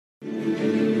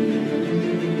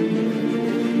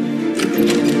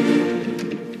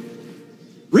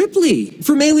Ripley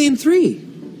from Alien 3.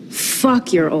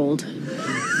 Fuck, you're old.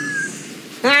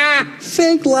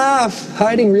 Fake laugh,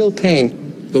 hiding real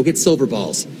pain. Go get silver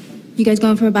balls. You guys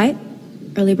going for a bite?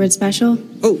 Early bird special?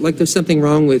 Oh, like there's something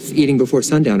wrong with eating before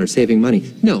sundown or saving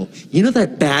money. No, you know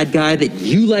that bad guy that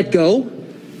you let go?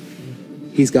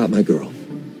 He's got my girl.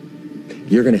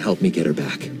 You're gonna help me get her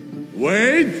back.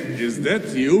 Wait, is that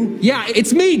you? Yeah,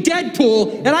 it's me,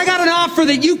 Deadpool, and I got an offer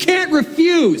that you can't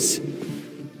refuse.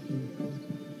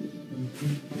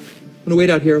 I'm gonna wait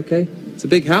out here, okay? It's a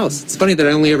big house. It's funny that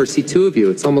I only ever see two of you.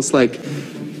 It's almost like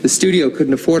the studio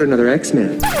couldn't afford another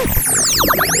X-Man. Come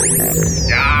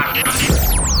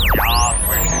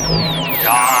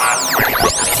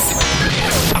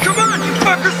on, you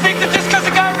fuckers think that just because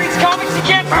a guy reads comics he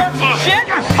can't start some shit?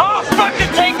 I'll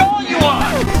fucking take all you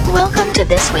want! Welcome to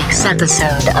this week's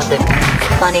episode of the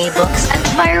Funny Books and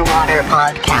Firewater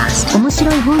Podcast. 面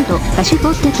白い本と歌手ポ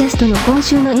ッドキャストの今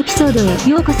週のエピソードへ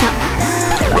ようこそ。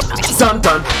Dun,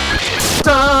 dun,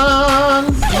 dun.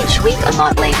 Each week a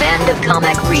motley band of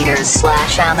comic readers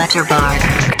 / amateur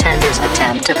bartenders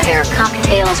attempt to pair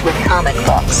cocktails with comic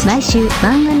books. 毎週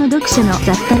漫画の読者の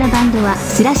雑多なバンドは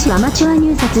スラッシュアマチュア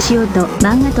入札しようと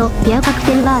漫画とペアカク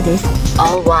テルバーです。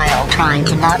 All while trying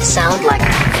to not sound like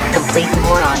complete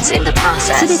morons in the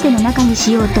すべ process. ての中に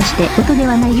しようとして音で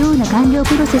はないような完了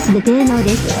プロセスで低能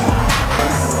です。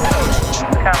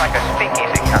 Kind of like a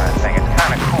speakeasy kind of thing. It's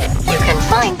kind of cool. You can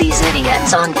find these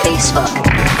idiots on Facebook,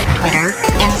 Twitter,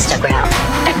 Instagram,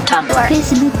 and Tumblr.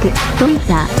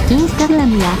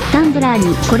 Facebook、Twitter、Instagram や Tumblr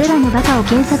にこれらのバカを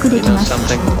検索でき You know ます。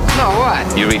 something? No, what?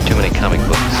 You read too many comic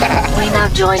books. We now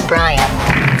join Brian,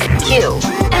 Q,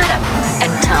 Adam,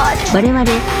 and Todd. 我々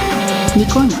ニ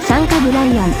コン参加ブラ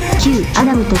イアン、Q、ア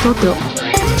ダムとトト。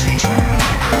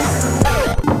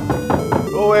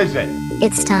 Who is it?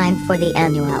 It's time for the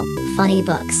annual Funny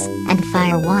Books and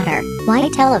Firewater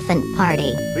White Elephant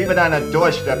Party. Leave it on the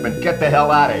doorstep and get the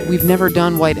hell out of here. We've never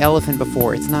done White Elephant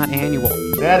before. It's not annual.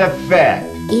 That a fact.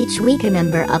 Each week a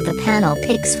member of the panel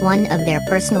picks one of their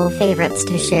personal favorites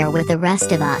to share with the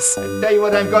rest of us. Tell you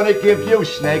what I'm gonna give you,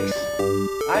 snakes.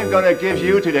 I'm gonna give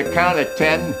you to the count of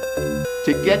 10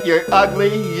 to get your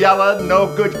ugly, yellow,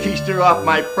 no-good keister off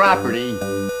my property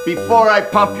before I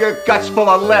pump your guts full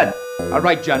of lead. All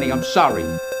right, Johnny, I'm sorry.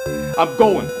 I'm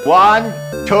going. 1,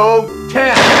 2,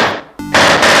 10.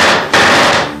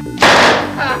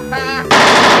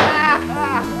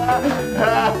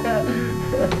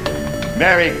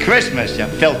 Merry Christmas, you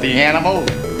filthy animal.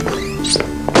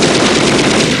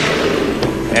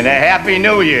 And a Happy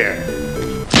New Year.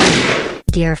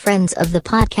 Dear friends of the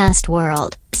podcast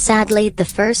world, sadly the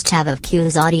first half of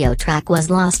Q's audio track was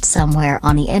lost somewhere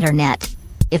on the internet.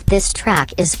 If this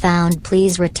track is found,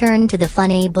 please return to the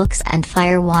Funny Books and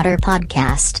Firewater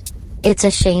podcast. It's a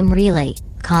shame really,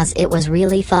 cause it was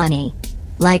really funny.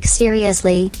 Like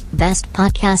seriously, best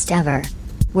podcast ever.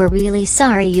 We're really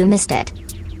sorry you missed it.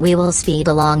 We will speed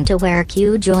along to where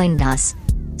Q joined us.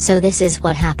 So this is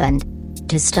what happened.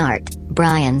 To start,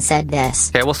 Brian said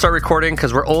this. Okay, we'll start recording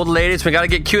because we're old ladies. We got to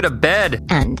get Q to bed.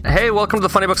 And hey, welcome to the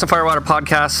Funny Books and Firewater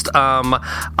podcast.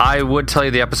 I would tell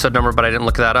you the episode number, but I didn't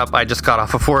look that up. I just got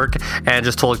off of work and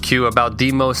just told Q about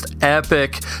the most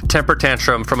epic temper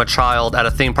tantrum from a child at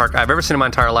a theme park I've ever seen in my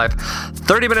entire life.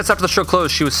 30 minutes after the show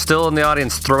closed, she was still in the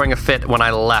audience throwing a fit when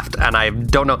I left. And I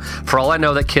don't know, for all I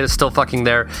know, that kid is still fucking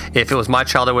there. If it was my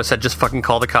child, I would have said, just fucking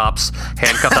call the cops,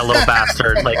 handcuff that little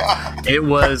bastard. Like, it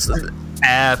was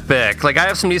epic. Like, I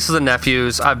have some nieces and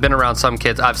nephews. I've been around some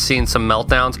kids. I've seen some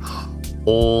meltdowns.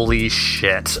 Holy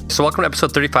shit. So welcome to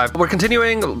episode 35. We're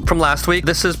continuing from last week.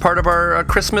 This is part of our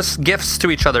Christmas gifts to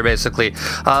each other, basically.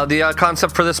 The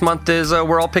concept for this month is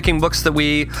we're all picking books that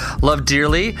we love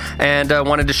dearly and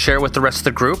wanted to share with the rest of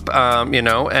the group,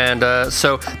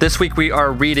 so this week we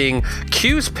are reading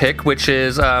Q's pick, which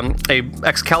is a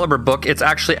Excalibur book. It's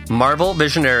actually Marvel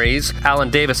Visionaries, Alan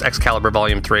Davis Excalibur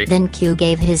Volume 3. Then Q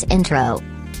gave his intro.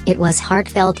 It was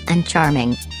heartfelt and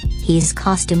charming. He's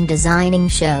costume designing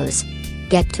shows.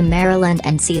 Get to Maryland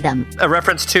and see them. A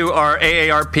reference to our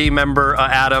AARP member,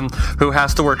 Adam, who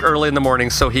has to work early in the morning,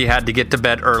 so he had to get to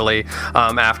bed early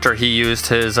after he used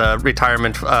his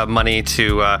retirement money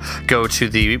to go to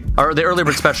the early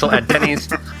bird special at Denny's,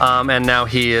 and now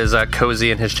he is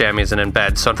cozy in his jammies and in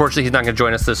bed. So unfortunately, he's not going to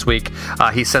join us this week.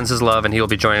 He sends his love, and he will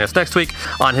be joining us next week.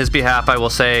 On his behalf, I will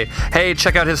say, hey,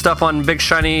 check out his stuff on Big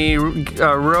Shiny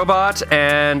Robot,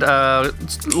 and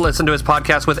listen to his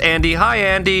podcast with Andy. Hi,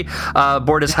 Andy.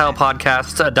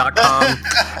 boredashellpodcast.com.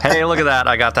 Hey, look at that.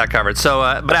 I got that covered. So,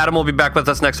 but Adam will be back with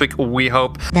us next week, we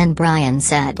hope. Then Brian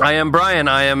said, I am Brian.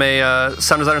 I am a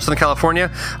sound designer in Southern California,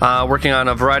 working on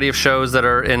a variety of shows that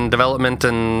are in development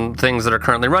and things that are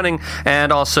currently running.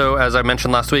 And also, as I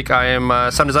mentioned last week, I am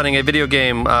sound designing a video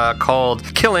game called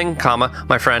Killing,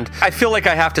 my friend. I feel like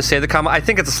I have to say the comma. I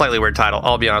think it's a slightly weird title,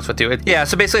 I'll be honest with you.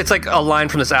 So basically it's like a line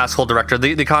from this asshole director.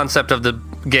 The concept of the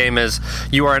game is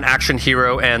you are an action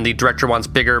hero and the director wants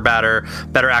bigger, better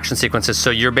action sequences. So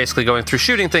you're basically going through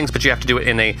shooting things, but you have to do it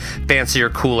in a fancier,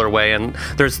 cooler way. And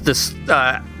there's this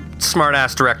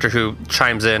smart-ass director who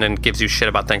chimes in and gives you shit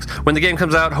about things. When the game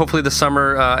comes out, hopefully this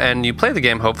summer, and you play the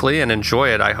game, hopefully, and enjoy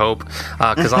it, I hope,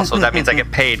 because also that means I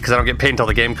get paid, because I don't get paid until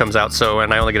the game comes out,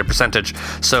 and I only get a percentage.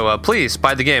 So please,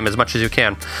 buy the game as much as you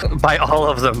can. Buy all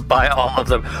of them.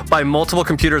 Buy multiple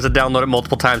computers and download it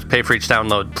multiple times. Pay for each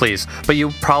download, please. But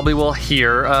you probably will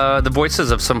hear the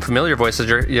voices of some familiar voices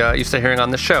you're used to hearing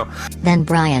on this show. Then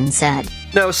Brian said,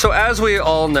 No, so as we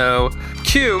all know,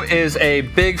 Q is a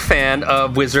big fan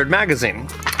of Wizard magazine.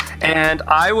 And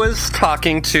I was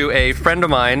talking to a friend of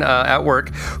mine at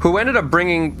work who ended up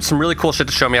bringing some really cool shit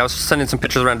to show me. I was sending some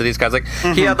pictures around to these guys.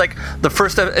 He had the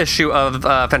first issue of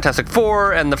Fantastic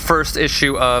Four and the first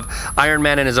issue of Iron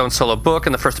Man in his own solo book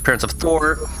and the first appearance of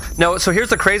Thor. No, so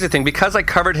here's the crazy thing. Because I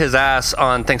covered his ass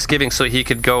on Thanksgiving so he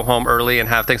could go home early and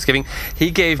have Thanksgiving, he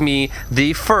gave me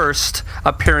the first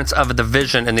appearance of the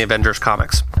Vision in the Avengers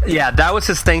comics. Yeah, that was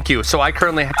his thank you. So I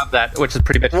currently have that, which is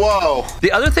pretty big. Whoa.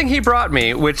 The other thing he brought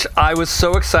me, which I was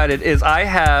so excited, is I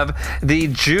have the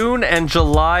June and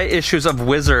July issues of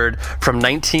Wizard from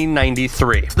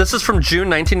 1993. This is from June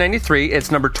 1993.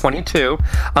 It's number 22.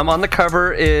 On the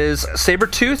cover is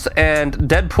Sabretooth and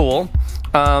Deadpool.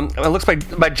 It looks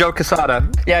by Joe Quesada.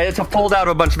 Yeah, it's a fold out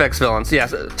of a bunch of X-villains.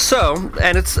 Yes. So,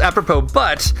 and it's apropos,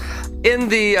 but in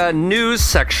the news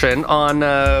section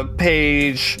on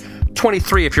page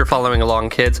 23, if you're following along,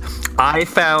 kids, I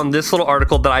found this little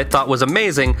article that I thought was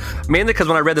amazing, mainly because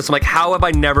when I read this, I'm like, how have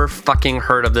I never fucking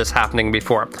heard of this happening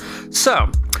before? So,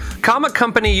 comic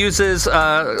company uses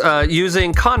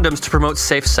using condoms to promote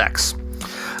safe sex.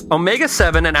 Omega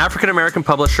 7, an African-American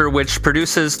publisher which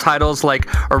produces titles like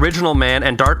Original Man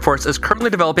and Dark Force, is currently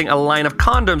developing a line of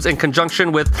condoms in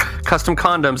conjunction with Custom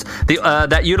Condoms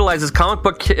that utilizes comic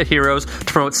book heroes to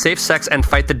promote safe sex and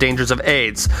fight the dangers of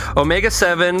AIDS. Omega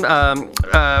 7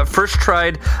 first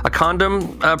tried a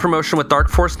condom promotion with Dark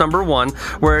Force #1,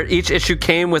 where each issue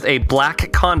came with a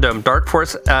black condom. Dark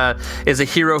Force is a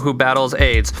hero who battles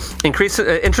AIDS.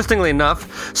 Interestingly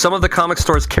enough, some of the comic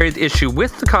stores carried the issue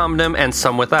with the condom and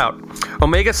some without.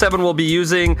 Omega 7 will be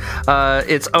using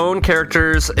its own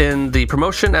characters in the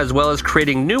promotion, as well as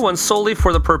creating new ones solely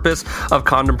for the purpose of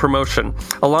condom promotion.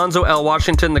 Alonzo L.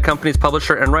 Washington, the company's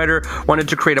publisher and writer, wanted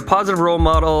to create a positive role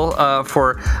model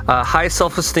for high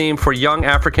self-esteem for young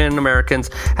African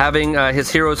Americans, having his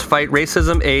heroes fight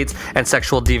racism, AIDS, and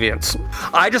sexual deviance.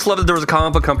 I just love that there was a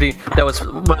comic book company that was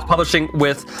publishing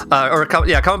with,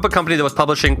 comic book company that was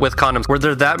publishing with condoms. Were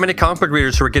there that many comic book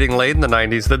readers who were getting laid in the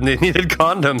 90s that they needed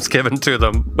condoms given to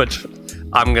them? Which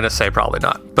I'm gonna say probably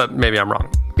not, but maybe I'm wrong.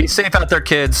 Be safe out there,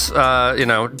 kids.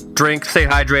 Drink, stay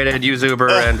hydrated, use Uber,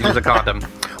 and use a condom.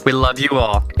 We love you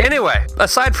all. Anyway,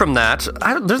 aside from that,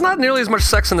 there's not nearly as much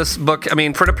sex in this book. I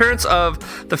mean, for an appearance of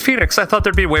the Phoenix, I thought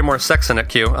there'd be way more sex in it,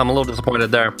 Q. I'm a little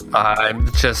disappointed there. I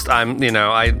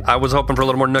was hoping for a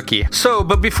little more nookie. So,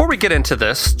 but before we get into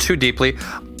this too deeply,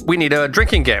 we need a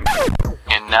drinking game.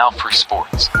 And now for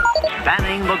sports.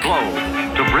 Spanning the globe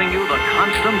to bring you the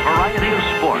constant variety of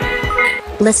sport.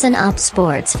 Listen up,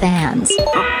 sports fans.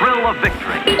 The thrill of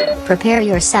victory. Prepare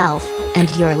yourself and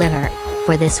your liver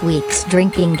for this week's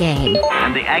drinking game.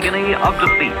 And the agony of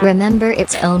defeat. Remember,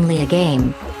 it's only a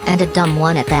game, and a dumb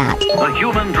one at that. The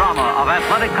human drama of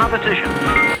athletic competition.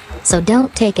 So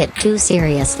don't take it too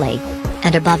seriously.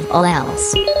 And above all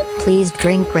else, please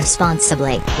drink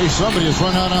responsibly. Hey, somebody has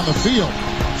run out on the field.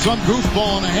 Some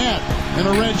goofball in a hat and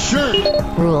a red shirt.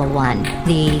 Rule 1.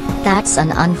 That's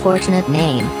an unfortunate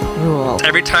name rule.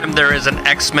 Every time there is an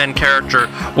X-Men character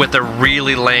with a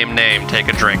really lame name, take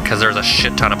a drink, because there's a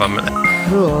shit ton of them.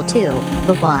 Rule 2.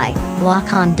 The why.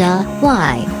 Wakanda,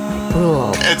 why?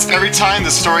 Rule. It's every time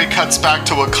the story cuts back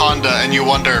to Wakanda and you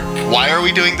wonder, why are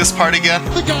we doing this part again?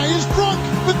 The guy is drunk,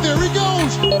 but there he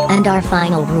goes. And our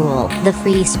final rule, the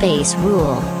free space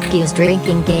rule. Q's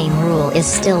drinking game rule is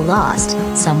still lost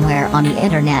somewhere on the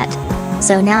internet.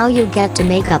 So now you get to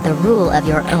make up a rule of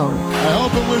your own. I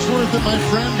hope it was worth it, my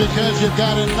friend, because you've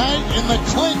got a night in the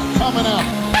clink coming up.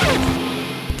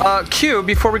 Q,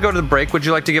 before we go to the break, would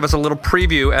you like to give us a little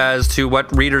preview as to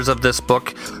what readers of this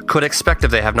book could expect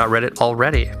if they have not read it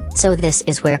already? So this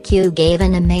is where Q gave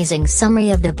an amazing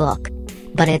summary of the book.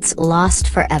 But it's lost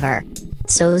forever.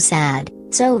 So sad.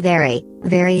 So very,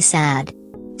 very sad.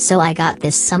 So I got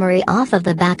this summary off of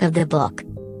the back of the book.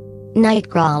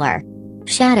 Nightcrawler,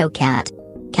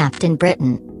 Shadowcat, Captain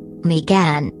Britain,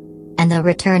 Megan, and the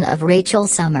return of Rachel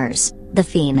Summers, the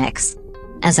Phoenix.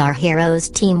 As our heroes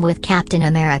team with Captain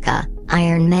America,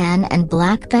 Iron Man and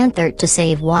Black Panther to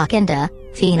save Wakanda,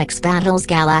 Phoenix battles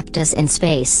Galactus in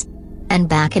space. And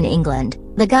back in England,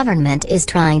 the government is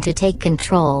trying to take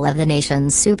control of the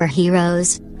nation's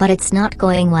superheroes, but it's not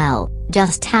going well,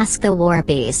 just ask the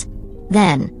Warpies.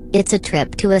 Then, it's a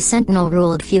trip to a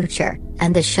Sentinel-ruled future,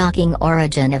 and the shocking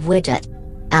origin of Widget.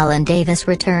 Alan Davis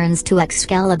returns to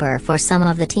Excalibur for some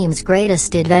of the team's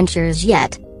greatest adventures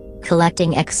yet.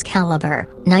 Collecting Excalibur,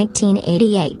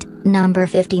 1988, number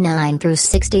 59 through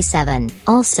 67.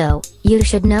 Also, you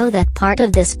should know that part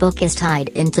of this book is tied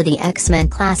into the X-Men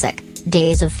classic,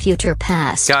 Days of Future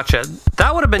Past. Gotcha.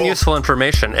 That would have been useful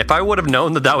information. If I would have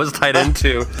known that was tied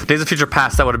into Days of Future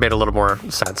Past, that would have made a little more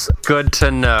sense. Good to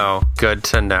know. Good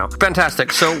to know.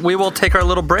 Fantastic. So we will take our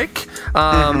little break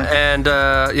and,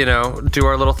 do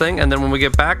our little thing. And then when we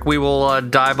get back, we will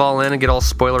dive all in and get all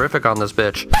spoilerific on this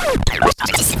bitch.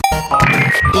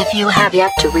 If you have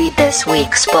yet to read this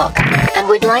week's book and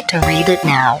would like to read it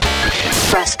now,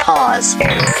 press pause.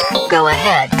 Go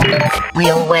ahead.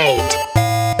 We'll wait.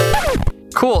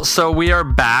 Cool, so we are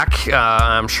back.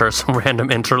 I'm sure some random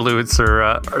interludes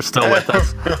are still with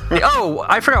us. Oh,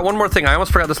 I forgot one more thing. I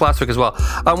almost forgot this last week as well.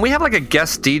 We have like a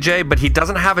guest DJ, but he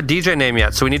doesn't have a DJ name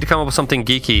yet, so we need to come up with something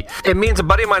geeky. It means a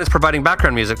buddy of mine is providing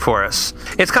background music for us.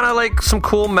 It's kind of like some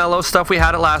cool mellow stuff. We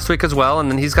had it last week as well,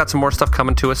 and then he's got some more stuff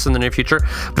coming to us in the near future,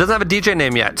 but doesn't have a DJ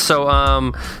name yet.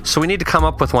 So we need to come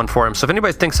up with one for him. So if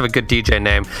anybody thinks of a good DJ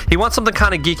name, he wants something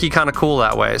kind of geeky, kind of cool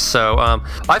that way. So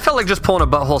I felt like just pulling a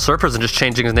Butthole Surfers and just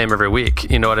changing his name every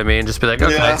week, you know what I mean? Just be like,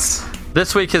 okay, yes.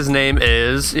 This week his name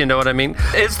is, you know what I mean?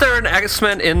 Is there an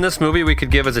X-Men in this movie we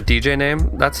could give as a DJ name?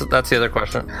 That's the other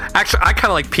question. Actually, I kind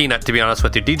of like Peanut, to be honest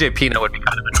with you. DJ Peanut would be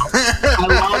kind of annoying.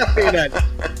 I love Peanut.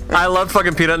 I love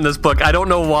fucking Peanut in this book. I don't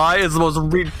know why. It's the most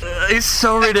he's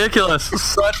so ridiculous.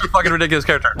 Such a fucking ridiculous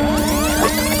character.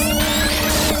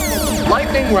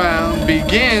 Lightning round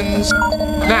begins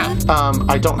now.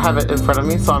 I don't have it in front of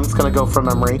me, so I'm just going to go from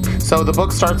memory. So the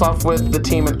book starts off with the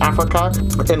team in Africa,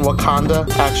 in Wakanda,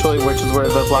 actually, which is where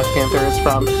the Black Panther is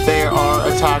from. They are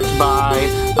attacked by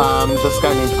this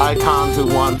guy named Icon, who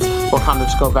wants Wakanda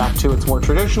to go back to its more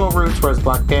traditional roots, whereas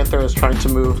Black Panther is trying to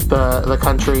move the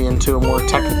country into a more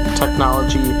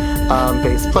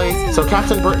technology-based place. So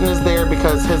Captain Britain is there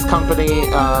because his company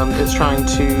is trying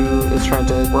to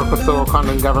work with the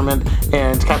Wakandan government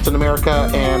and Captain America,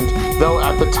 and though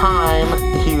at the time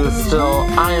he was still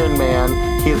Iron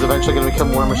Man, he is eventually going to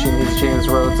become War Machine. He's James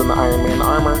Rhodes in the Iron Man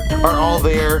armor. Are all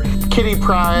there. Kitty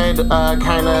Pryde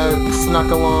kind of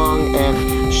snuck along,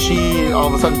 and she all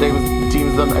of a sudden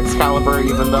deems them Excalibur,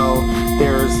 even though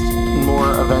there's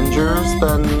more Avengers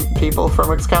than people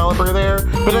from Excalibur there.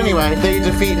 But anyway, they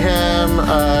defeat him.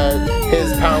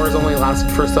 His powers only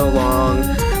lasted for so long.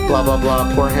 Blah, blah,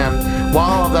 blah. Poor him. While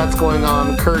all of that's going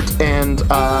on, Kurt and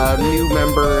new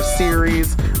member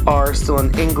Ceres are still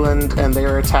in England, and they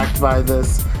are attacked by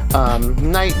this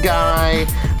night guy.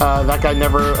 That guy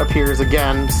never appears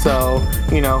again, so,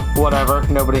 whatever.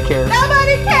 Nobody cares.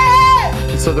 Nobody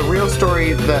cares! So the real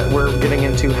story that we're getting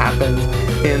into happens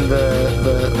in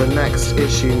the next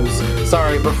issues.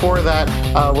 Sorry, before that,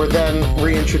 we're then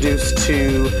reintroduced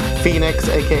to Phoenix,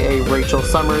 aka Rachel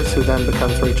Summers, who then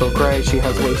becomes Rachel Grey. She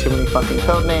has way too many fucking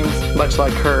code names, much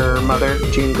like her mother,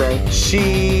 Jean Grey.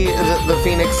 The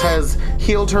Phoenix has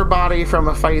healed her body from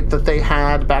a fight that they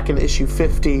had back in issue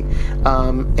 50,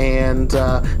 and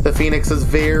the Phoenix is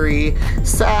very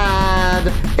sad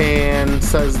and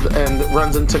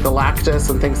runs into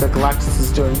Galactus and thinks that Galactus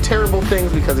is doing terrible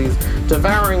things because he's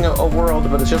devouring a world,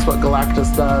 but it's just what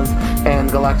Galactus does. And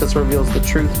Galactus reveals the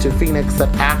truth to Phoenix that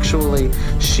actually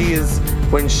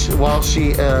while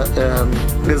she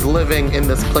is living in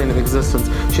this plane of existence,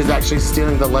 she's actually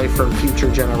stealing the life from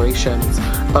future generations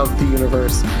of the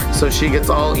universe. So she gets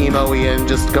all emo-y and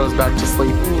just goes back to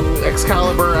sleep.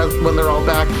 Excalibur, when they're all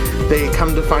back, they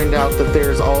come to find out that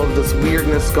there's all of this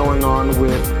weirdness going on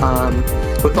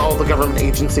with all the government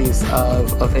agencies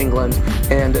of England,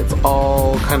 and it's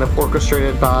all kind of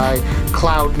orchestrated by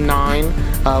Cloud9,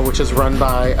 which is run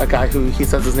by a guy who he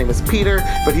says his name is Peter,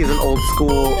 but he's an old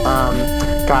school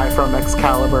guy from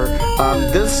Excalibur.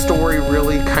 This story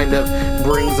really kind of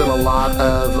brings in a lot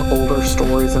of older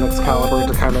stories in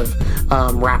Excalibur to kind of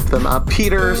wrap them up.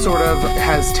 Peter sort of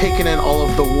has taken in all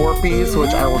of the Warpies,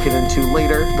 which I will get into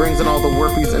later, brings in all the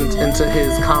Warpies into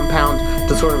his compound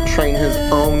to sort of train his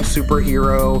own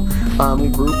superhero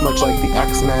group, much like the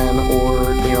X-Men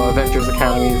or, Avengers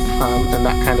Academies and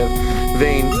that kind of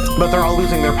vein. But they're all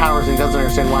losing their powers and he doesn't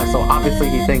understand why, so obviously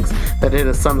he thinks that it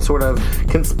is some sort of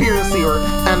conspiracy or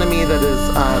enemy that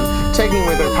is taking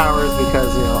away their powers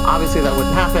because, obviously that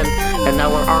wouldn't happen. And now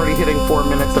we're already hitting 4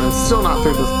 minutes and I'm still not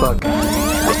through this book.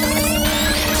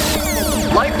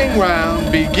 Lightning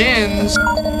round begins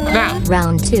now.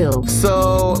 Round 2.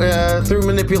 So, through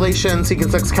manipulations, he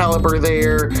gets Excalibur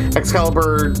there.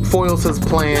 Excalibur foils his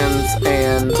plans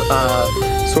and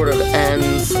sort of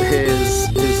ends his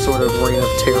sort of reign of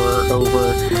terror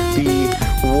over the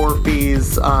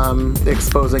Warpies,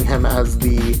 exposing him as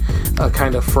the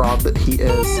kind of fraud that he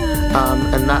is.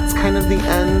 And that's kind of the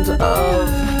end of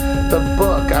the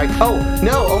book.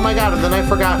 Oh my god, and then I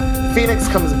forgot. Phoenix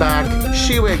comes back.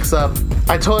 She wakes up.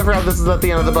 I totally forgot this is at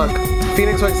the end of the book.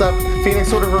 Phoenix wakes up. Phoenix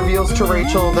sort of reveals to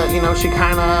Rachel that, she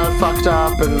kind of fucked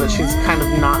up and that she's kind of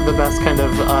not the best kind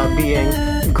of being.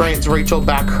 Grants Rachel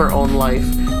back her own life.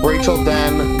 Rachel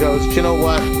then goes, you know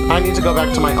what? I need to go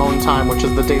back to my own time, which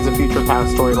is the Days of Future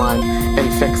Past storyline,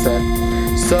 and fix it.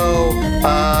 So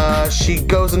she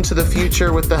goes into the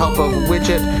future with the help of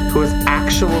Widget, who is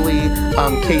actually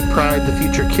Kate Pryde, the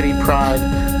future Kitty Pryde,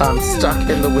 stuck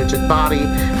in the Widget body.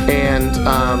 And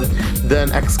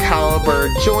then Excalibur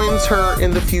joins her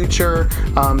in the future.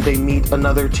 They meet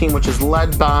another team, which is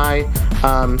led by,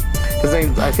 his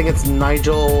name, I think it's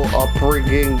Nigel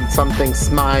Upbringing something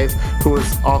Smythe, who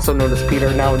is also known as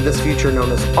Peter, now in this future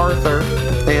known as Arthur.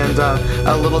 And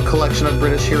a little collection of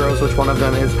British heroes, which one of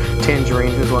them is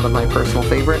Tangerine, who's one of my personal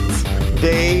favorites.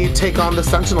 They take on the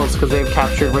Sentinels because they've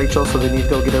captured Rachel, so they need to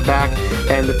go get her back.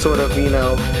 And it's sort of,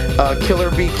 kill or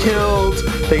be killed.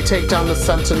 They take down the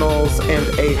Sentinels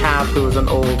and Ahab, who is an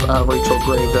old Rachel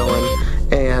Gray villain.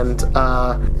 And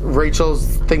Rachel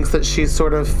thinks that she's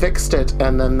sort of fixed it,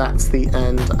 and then that's the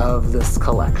end of this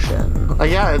collection.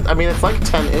 It's like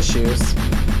 10 issues.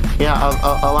 Yeah,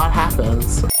 a lot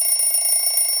happens.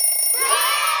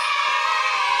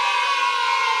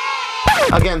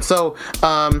 Again, so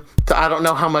I don't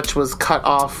know how much was cut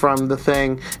off from the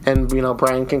thing, and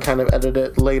Brian can kind of edit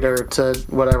it later to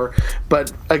whatever.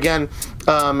 But again,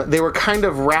 they were kind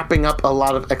of wrapping up a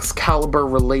lot of Excalibur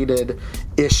related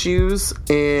issues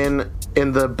in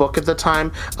the book at the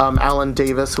time. Alan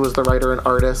Davis, who was the writer and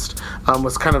artist,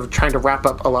 was kind of trying to wrap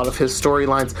up a lot of his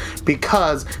storylines,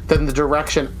 because then the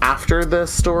direction after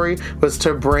this story was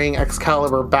to bring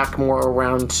Excalibur back more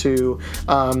around to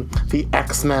the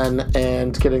X-Men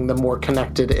and getting them more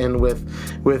connected in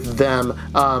with them.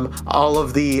 All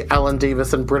of the Alan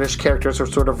Davis and British characters are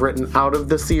sort of written out of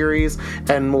the series,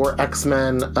 and more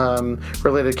X-Men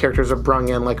related characters are brung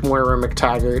in, like Moira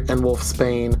McTaggart and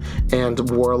Wolfsbane and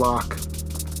Warlock.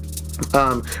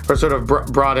 Were sort of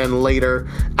brought in later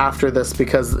after this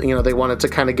because they wanted to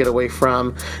kind of get away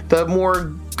from the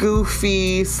more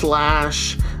goofy /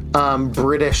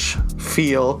 British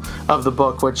feel of the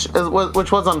book, which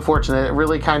was unfortunate. It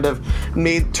really kind of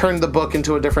turned the book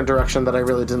into a different direction that I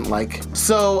really didn't like.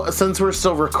 So since we're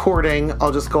still recording,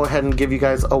 I'll just go ahead and give you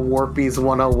guys a Warpies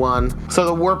 101. So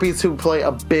the Warpies who play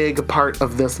a big part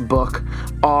of this book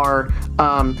are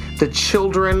the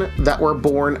children that were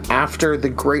born after the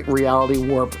Great Reality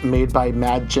Warp made by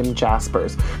Mad Jim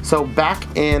Jaspers. So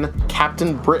back in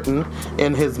Captain Britain,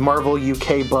 in his Marvel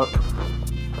UK book,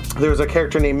 there's a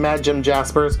character named Mad Jim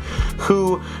Jaspers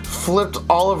who flipped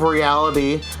all of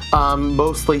reality,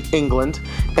 mostly England,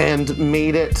 and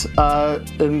made it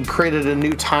and created a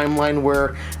new timeline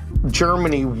where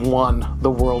Germany won the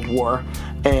World War.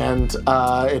 And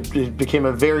it became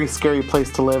a very scary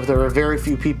place to live. There were very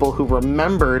few people who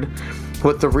remembered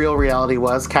what the real reality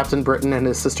was, Captain Britain and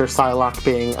his sister Psylocke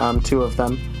being two of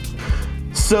them.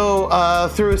 So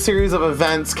through a series of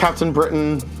events, Captain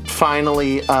Britain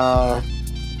finally got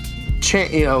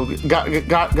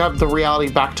the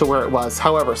reality back to where it was.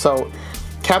 However, so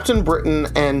Captain Britain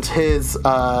and his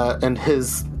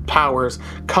powers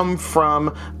come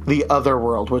from the other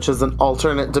world, which is an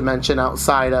alternate dimension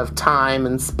outside of time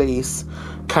and space,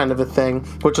 kind of a thing,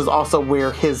 which is also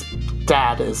where his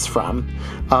dad is from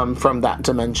that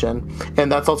dimension, and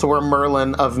that's also where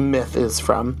Merlin of myth is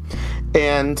from.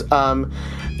 And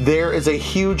there is a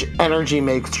huge energy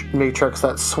matrix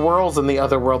that swirls in the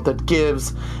other world that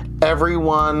gives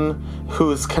everyone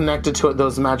who's connected to it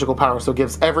those magical powers. So it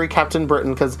gives every Captain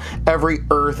Britain, because every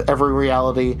Earth, every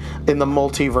reality in the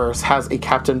multiverse has a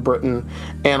Captain Britain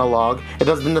analog. It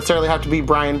doesn't necessarily have to be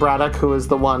Brian Braddock, who is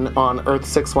the one on Earth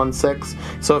 616.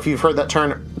 So if you've heard that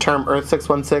term Earth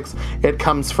 616, it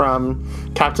comes from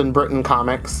Captain Britain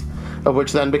comics,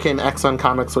 which then became X-Men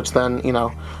comics, which then,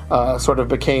 sort of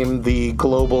became the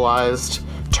globalized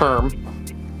term.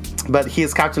 But he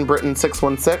is Captain Britain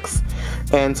 616,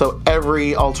 and so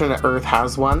every alternate Earth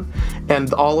has one,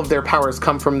 and all of their powers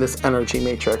come from this energy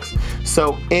matrix.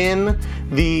 So in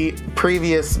the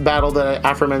previous battle that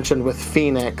I aforementioned with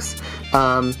Phoenix,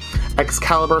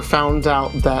 Excalibur found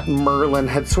out that Merlin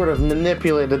had sort of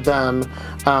manipulated them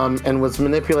and was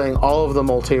manipulating all of the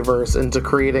multiverse into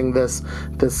creating this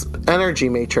energy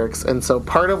matrix. And so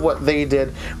part of what they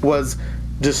did was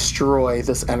destroy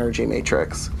this energy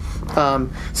matrix.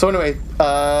 So anyway,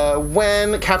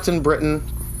 when Captain Britain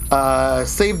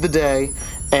saved the day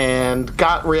and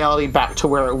got reality back to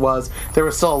where it was, there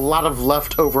was still a lot of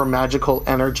leftover magical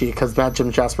energy, because Mad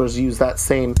Jim Jaspers used that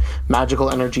same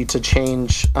magical energy to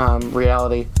change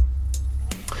reality.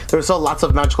 There was still lots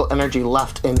of magical energy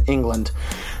left in England.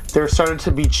 There started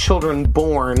to be children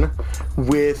born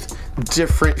with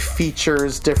different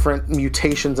features, different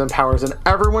mutations and powers, and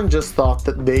everyone just thought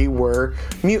that they were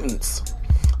mutants.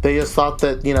 They just thought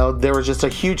that, there was just a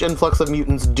huge influx of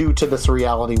mutants due to this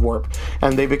reality warp,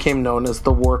 and they became known as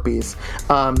the Warpies.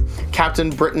 Captain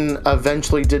Britain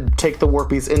eventually did take the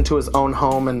Warpies into his own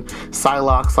home, and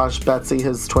Psylocke / Betsy,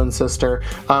 his twin sister,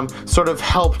 sort of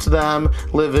helped them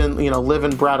live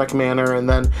in Braddock Manor. And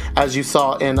then, as you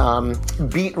saw in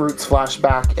Beetroot's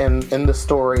flashback in the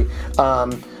story,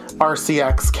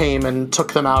 RCX came and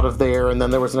took them out of there, and then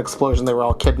there was an explosion. They were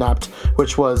all kidnapped,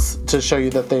 which was to show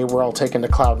you that they were all taken to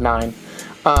Cloud 9.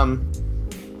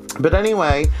 But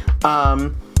anyway,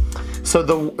 so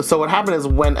what happened is,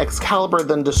 when Excalibur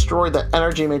then destroyed the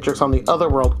energy matrix on the other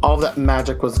world, all that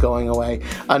magic was going away.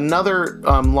 Another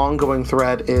long-going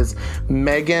thread is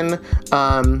Megan,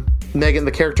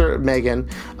 the character Megan,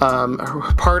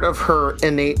 part of her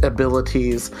innate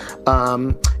abilities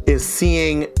is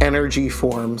seeing energy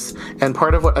forms, and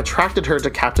part of what attracted her to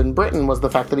Captain Britain was the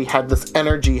fact that he had this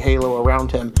energy halo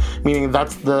around him, meaning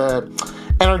that's the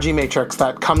energy matrix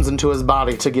that comes into his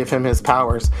body to give him his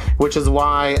powers, which is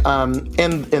why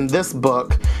in this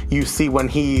book you see when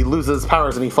he loses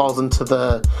powers and he falls into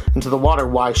the water,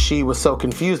 why she was so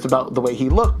confused about the way he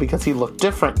looked, because he looked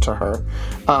different to her.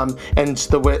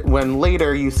 When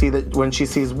later you see that when she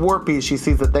sees Warpies, she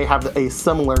sees that they have a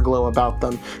similar glow about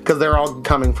them, because they're all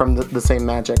coming from the same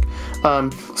magic.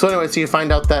 So anyway, so you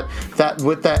find out that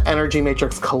with that energy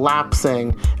matrix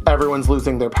collapsing, everyone's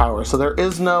losing their power. So there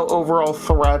is no overall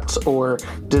threat or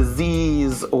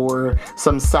disease or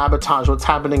some sabotage. What's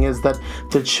happening is that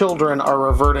the children are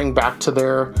reverting back to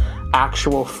their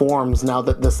actual forms now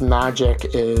that this magic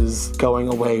is going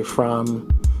away from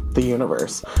the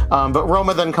universe. But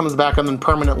Roma then comes back and then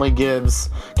permanently gives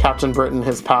Captain Britain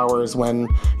his powers when,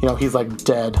 he's like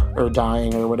dead or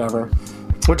dying or whatever.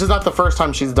 Which is not the first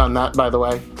time she's done that, by the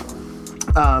way.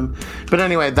 But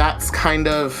anyway, that's kind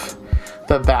of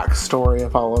the backstory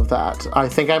of all of that. I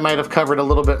think I might have covered a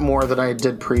little bit more than I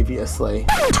did previously.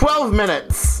 12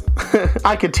 minutes!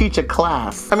 I could teach a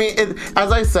class. I mean,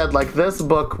 as I said, this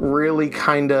book really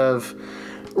kind of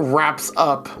wraps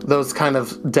up those kind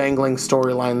of dangling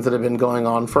storylines that have been going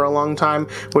on for a long time,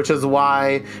 which is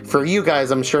why, for you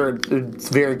guys, I'm sure it's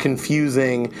very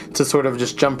confusing to sort of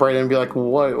just jump right in and be like,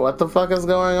 what the fuck is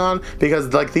going on? Because,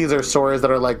 these are stories that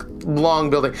are, long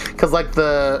building. Because,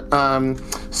 the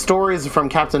stories from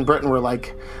Captain Britain were,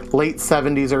 late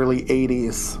 70s, early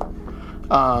 80s.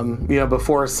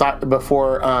 Before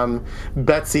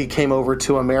Betsy came over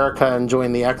to America and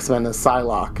joined the X-Men as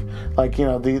Psylocke,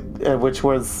 which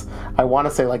was, I want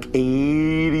to say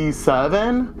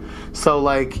 87. So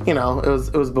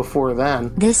it was before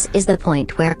then. This is the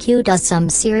point where Q does some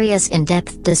serious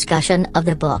in-depth discussion of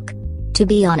the book. To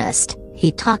be honest,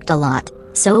 he talked a lot,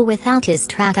 so without his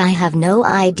track I have no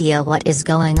idea what is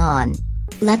going on.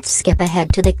 Let's skip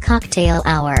ahead to the cocktail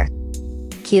hour.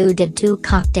 Q did 2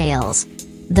 cocktails.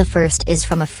 The first is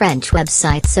from a French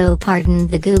website, so pardon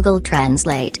the Google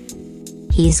Translate.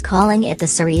 He's calling it the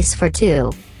Cerise for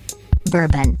 2.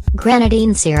 Bourbon,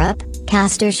 grenadine syrup,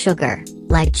 castor sugar,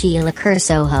 lychee liqueur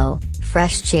Soho,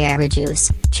 fresh cherry juice,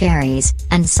 cherries,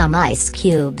 and some ice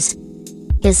cubes.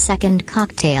 His second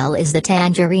cocktail is the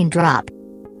Tangerine Drop.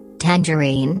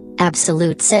 Tangerine,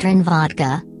 Absolute Citron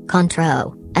Vodka,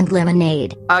 Cointreau, and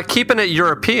lemonade. Keeping it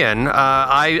European,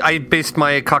 I based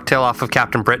my cocktail off of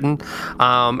Captain Britain,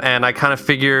 and I kind of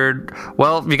figured,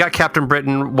 well, if you got Captain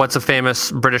Britain, what's a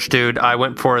famous British dude? I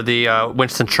went for the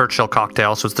Winston Churchill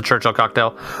cocktail, so it's the Churchill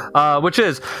cocktail, which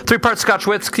is 3 parts Scotch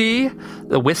whiskey,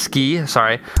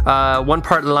 1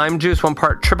 part lime juice, 1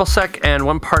 part triple sec, and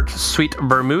 1 part sweet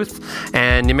vermouth,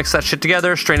 and you mix that shit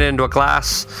together, strain it into a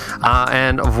glass,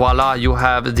 and voila, you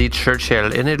have the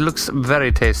Churchill, and it looks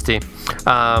very tasty.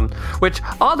 Which,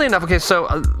 oddly enough, okay,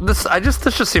 so this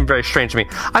just seemed very strange to me.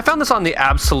 I found this on the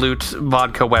Absolute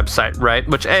Vodka website, right?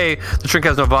 Which, A, the drink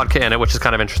has no vodka in it, which is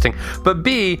kind of interesting. But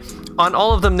B, on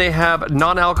all of them, they have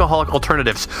non-alcoholic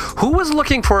alternatives. Who was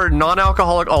looking for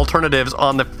non-alcoholic alternatives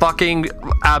on the fucking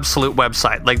Absolute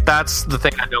website? Like, that's the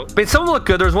thing I don't... I mean, some of them look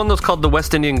good. There's one that was called the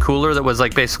West Indian Cooler that was,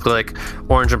 like, basically, like,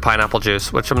 orange and pineapple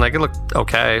juice, which I'm like, it looked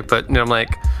okay, but, you know, I'm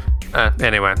like...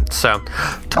 anyway, so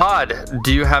Todd,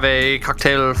 do you have a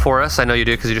cocktail for us? I know you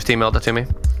do because you just emailed it to me.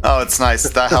 Oh, it's nice.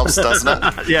 That helps, doesn't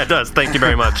it? Yeah, it does. Thank you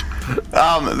very much.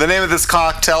 The name of this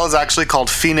cocktail is actually called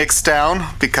Phoenix Down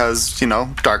because, you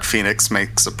know, Dark Phoenix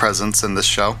makes a presence in this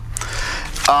show.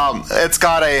 It's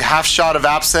got a half shot of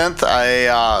absinthe,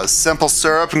 a simple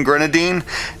syrup and grenadine,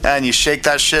 and you shake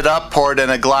that shit up, pour it in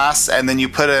a glass, and then you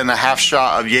put in a half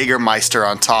shot of Jägermeister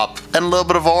on top and a little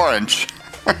bit of orange.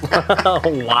 Oh,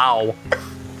 wow.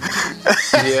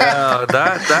 Yeah,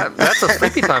 that's a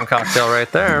sleepy time cocktail right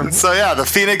there. So yeah, the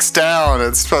Phoenix Down,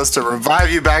 it's supposed to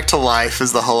revive you back to life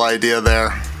is the whole idea there.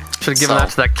 Should have given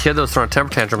that to that kid that was throwing a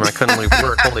temper tantrum and I couldn't leave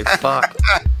work. Holy fuck.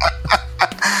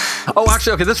 Oh,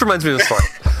 actually, okay, this reminds me of the story.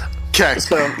 Okay.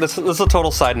 So this is a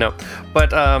total side note,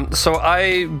 but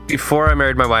so before I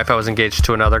married my wife, I was engaged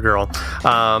to another girl,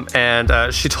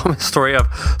 and she told me the story of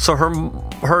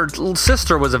her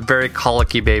sister was a very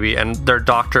colicky baby, and their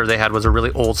doctor they had was a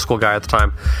really old school guy at the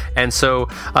time, and so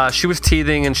she was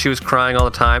teething and she was crying all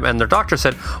the time, and their doctor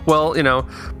said, well, you know,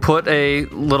 put a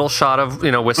little shot of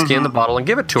whiskey in the bottle and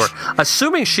give it to her,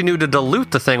 assuming she knew to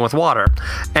dilute the thing with water.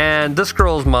 And this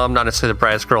girl's mom, not necessarily the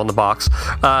brightest girl in the box,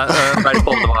 brightest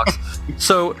bulb in the box.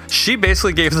 So she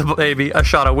basically gave the baby a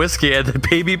shot of whiskey, and the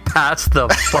baby passed the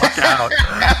fuck out.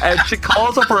 And she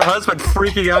calls up her husband,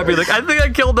 freaking out, being like, I think I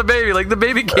killed the baby. Like, the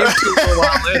baby came to her a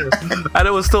while later, and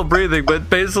it was still breathing, but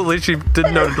basically she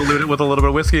didn't know to dilute it with a little bit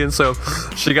of whiskey, and so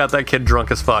she got that kid drunk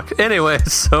as fuck. Anyway,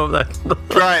 so that...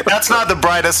 Right, that's not the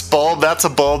brightest bulb. That's a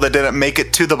bulb that didn't make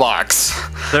it to the box.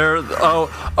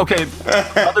 Okay.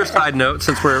 Other side note,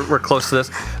 since we're close to this,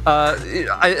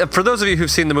 for those of you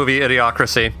who've seen the movie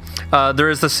Idiocracy, there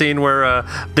is the scene where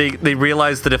they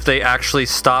realize that if they actually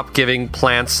stop giving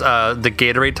plants the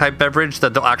Gatorade type beverage,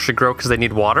 that they'll actually grow because they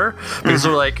need water. Because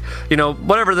they're like,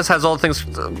 whatever, this has all the things,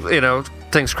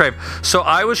 things crave. So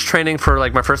I was training for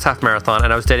like my first half marathon,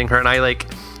 and I was dating her, and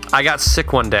I got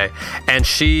sick one day, and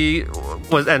she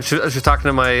was talking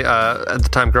to my at the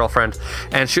time girlfriend,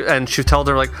 and she told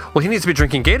her like, well, he needs to be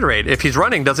drinking Gatorade. If he's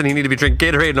running, doesn't he need to be drinking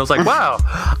Gatorade? And I was like, wow,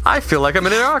 I feel like I'm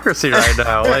in Idiocracy right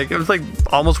now. Like, it was like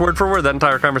almost word for word that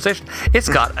entire conversation. It's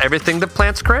got everything that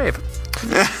plants crave.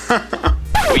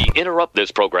 We interrupt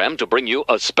this program to bring you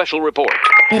a special report.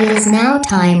 It is now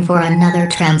time for another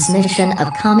transmission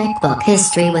of comic book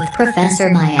history with Professor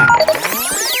Maya.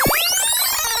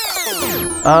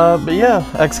 But yeah,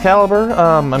 Excalibur,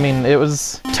 I mean, it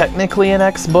was technically an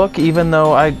X-book, even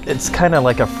though it's kind of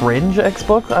like a fringe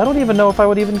X-book. I don't even know if I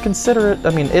would even consider it. I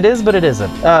mean, it is, but it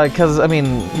isn't. Because, I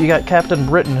mean, you got Captain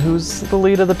Britain, who's the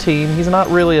lead of the team. He's not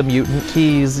really a mutant.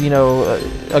 He's,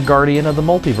 a guardian of the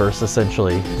multiverse,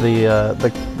 essentially.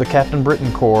 The Captain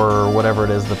Britain Corps, or whatever it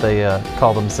is that they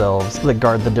call themselves, that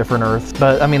guard the different Earths.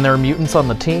 But, I mean, there are mutants on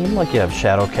the team, like you have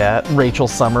Shadowcat, Rachel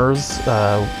Summers,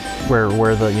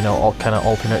 where the, all kind of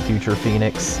alternate future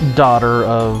Phoenix, daughter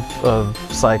of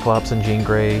Cyclops and Jean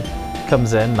Grey,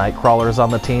 comes in. Nightcrawler's on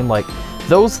the team. Like,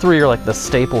 those three are like the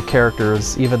staple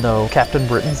characters, even though Captain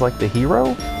Britain's like the hero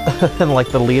and like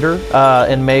the leader,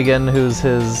 and Megan, who's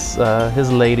his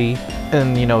lady.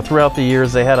 And throughout the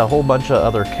years they had a whole bunch of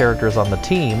other characters on the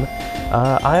team.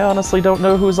 I honestly don't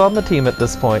know who's on the team at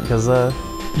this point, because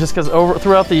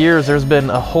throughout the years there's been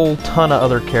a whole ton of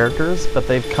other characters, but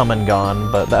they've come and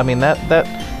gone. But I mean that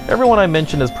everyone I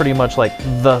mentioned is pretty much like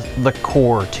the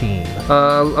core team.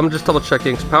 I'm just double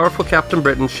checking. Powerful Captain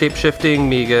Britain, shape-shifting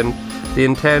Megan, the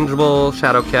intangible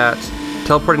Shadowcat,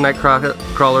 teleporting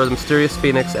Nightcrawler, the mysterious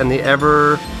Phoenix, and the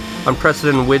ever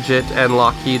unprecedented Widget and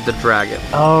Lockheed the Dragon.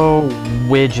 Oh,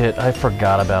 Widget! I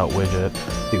forgot about Widget.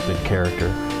 Stupid character.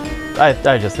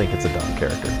 I just think it's a dumb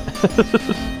character.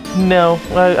 No,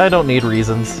 I don't need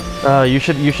reasons. You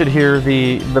should hear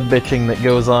the bitching that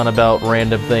goes on about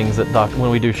random things when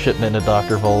we do shipment to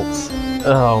Dr. Volts.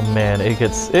 Oh man, it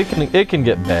can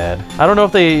get bad. I don't know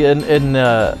if they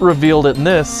revealed it in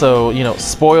this, so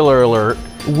spoiler alert.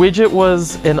 Widget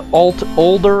was an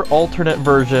older alternate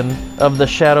version of the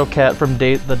Shadow Cat from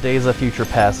the Days of Future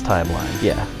Past timeline.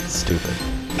 Yeah, stupid.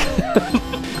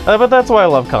 But that's why I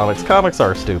love comics. Comics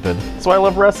are stupid. That's why I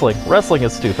love wrestling. Wrestling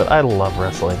is stupid. I love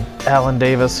wrestling. Alan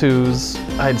Davis, who's,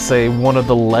 I'd say, one of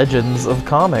the legends of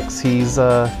comics. He's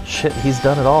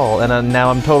done it all. And now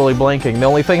I'm totally blanking. The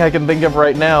only thing I can think of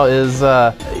right now is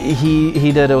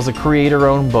it was a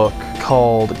creator-owned book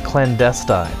called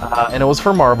Clandestine. And it was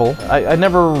for Marvel. I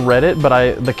never read it,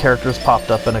 but the characters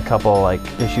popped up in a couple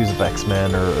issues of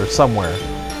X-Men or somewhere.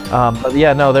 But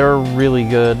yeah, no, they were really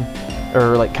good.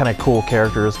 Or kind of cool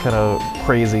characters, kind of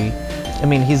crazy. I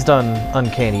mean, he's done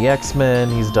Uncanny X-Men.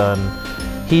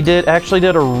 He actually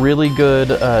did a really good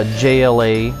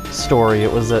JLA story.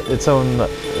 It was a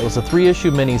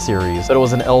 3-issue miniseries, but it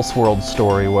was an Elseworld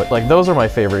story. Those are my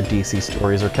favorite DC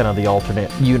stories, or kind of the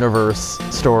alternate universe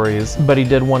stories. But he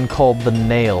did one called The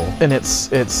Nail, and it's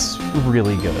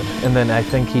really good. And then I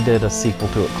think he did a sequel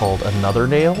to it called Another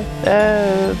Nail.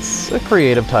 It's a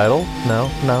creative title. No.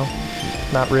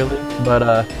 Not really,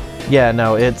 but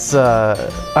it's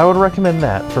I would recommend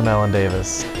that from Alan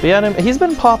Davis. But yeah, he's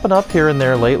been popping up here and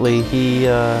there lately. He's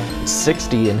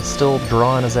 60 and still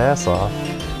drawing his ass off,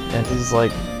 and he's I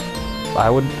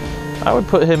would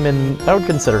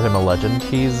consider him a legend.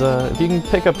 He's if you can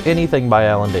pick up anything by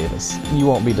Alan Davis, you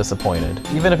won't be disappointed.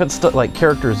 Even if it's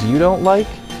characters you don't like,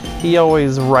 he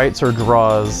always writes or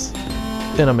draws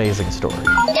an amazing story.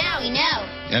 Now we know.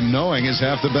 And knowing is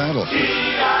half the battle.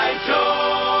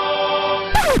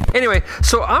 Anyway,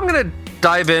 so I'm gonna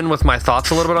dive in with my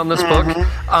thoughts a little bit on this book.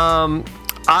 I'll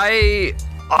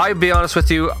be honest with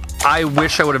you, I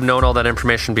wish I would have known all that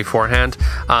information beforehand.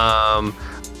 I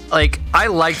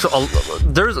liked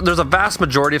there's a vast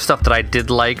majority of stuff that I did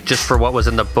like just for what was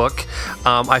in the book.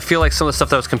 I feel like some of the stuff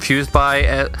that I was confused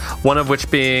by, one of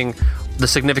which being the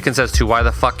significance as to why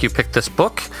the fuck you picked this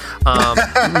book,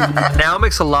 now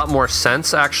makes a lot more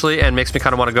sense, actually, and makes me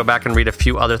kind of want to go back and read a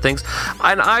few other things.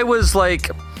 And I was the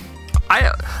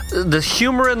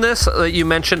humor in this that you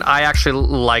mentioned, I actually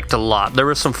liked a lot. There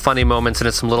were some funny moments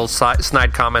and some little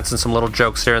snide comments and some little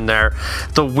jokes here and there.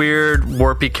 The weird,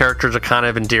 warpy characters are kind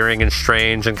of endearing and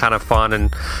strange and kind of fun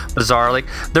and bizarre.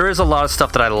 There is a lot of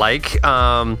stuff that I like.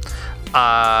 I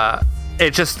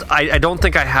don't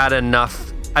think I had enough.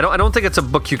 I don't think it's a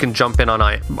book you can jump in on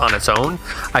its own.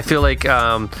 I feel like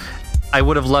I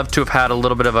would have loved to have had a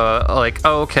little bit of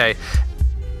okay,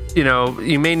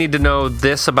 you may need to know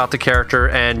this about the character,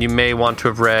 and you may want to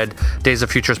have read Days of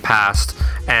Futures Past,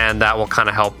 and that will kind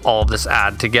of help all of this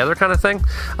add together, kind of thing.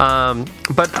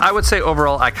 But I would say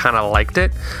overall, I kind of liked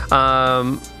it.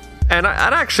 And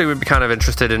I'd actually would be kind of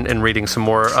interested in reading some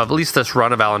more of at least this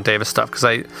run of Alan Davis stuff, because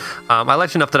I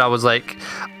liked enough that I was I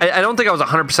don't think I was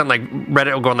 100% read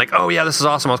it going oh yeah, this is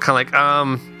awesome. I was kind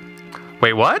of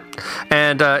wait, what?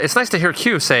 And it's nice to hear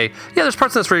Q say, yeah, there's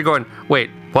parts of this where you're going, wait,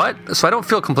 what? So I don't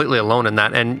feel completely alone in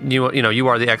that, and you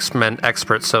are the X-Men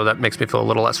expert, so that makes me feel a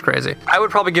little less crazy. I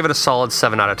would probably give it a solid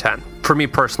 7 out of 10 for me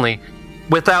personally,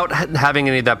 without having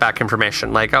any of that back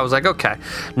information. I was okay.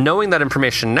 Knowing that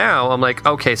information now, I'm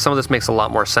okay, some of this makes a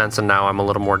lot more sense, and now I'm a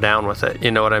little more down with it.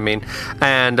 You know what I mean?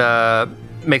 And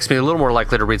makes me a little more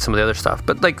likely to read some of the other stuff.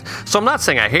 But so I'm not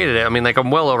saying I hated it. I mean,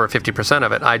 I'm well over 50%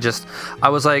 of it.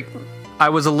 I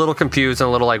was a little confused and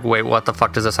a little wait, what the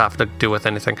fuck does this have to do with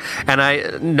anything?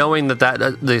 And knowing that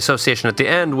the association at the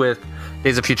end with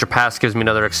Days of Future Past gives me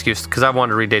another excuse, because I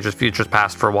wanted to read Days of Future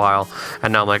Past for a while,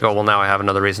 and now I'm oh, well, now I have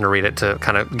another reason to read it to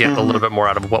kind of get a little bit more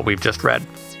out of what we've just read.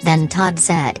 Then Todd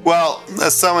said, well,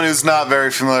 as someone who's not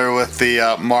very familiar with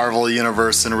the Marvel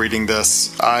Universe and reading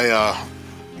this, I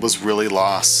was really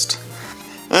lost.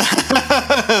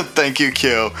 Thank you,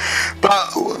 Q.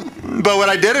 But what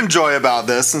I did enjoy about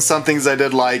this, and some things I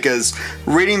did like, is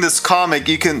reading this comic,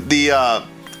 the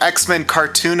X-Men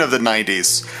cartoon of the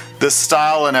 90s, the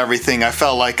style and everything, I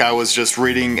felt like I was just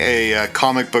reading a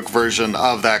comic book version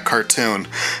of that cartoon.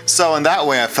 So in that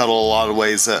way, I felt a lot of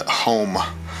ways at home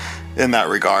in that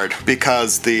regard,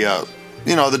 because the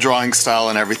drawing style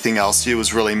and everything else, it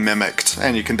was really mimicked,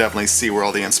 and you can definitely see where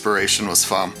all the inspiration was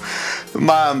from.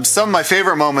 Some of my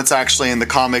favorite moments actually in the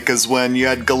comic is when you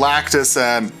had Galactus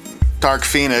and Dark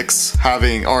Phoenix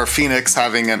having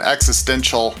an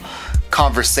existential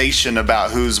conversation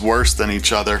about who's worse than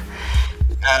each other.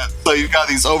 So you've got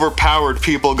these overpowered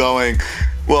people going,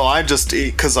 well, I just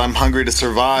eat because I'm hungry to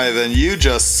survive, and you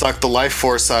just suck the life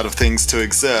force out of things to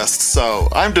exist. So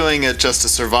I'm doing it just to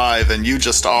survive, and you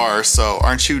just are. So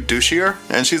aren't you douchier?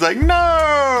 And she's like,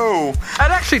 no!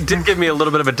 That actually did give me a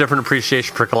little bit of a different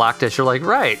appreciation for Galactus. You're like,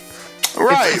 right.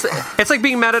 It's like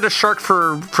being mad at a shark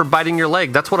for biting your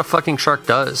leg. That's what a fucking shark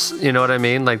does. You know what I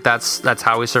mean? Like, that's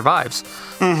how he survives.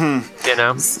 Mm-hmm. You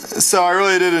know? So I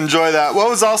really did enjoy that. What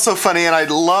was also funny, and I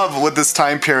love with this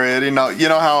time period, you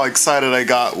know how excited I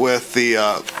got with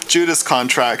the Judas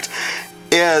contract,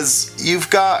 is you've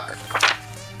got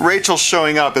Rachel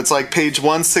showing up. It's like page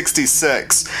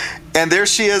 166. And there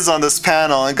she is on this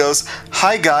panel and goes,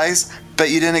 "Hi, guys. Bet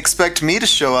you didn't expect me to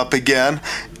show up again."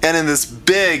 And in this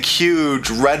big, huge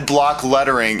red block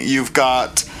lettering, you've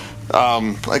got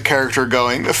a character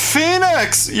going,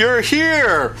 "Phoenix, you're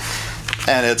here!"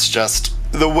 And it's just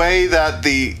the way that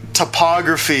the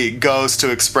topography goes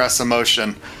to express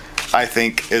emotion, I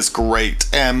think, is great.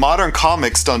 And modern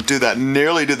comics don't do that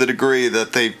nearly to the degree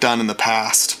that they've done in the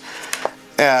past.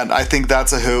 And I think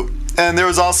that's a hoot. And there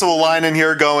was also a line in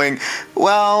here going,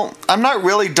 well, I'm not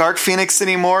really Dark Phoenix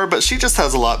anymore, but she just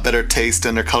has a lot better taste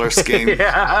in her color scheme.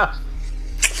 Yeah.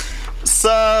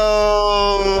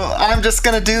 So I'm just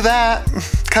going to do that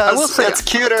because it's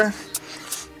cuter.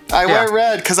 I wear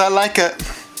red because I like it.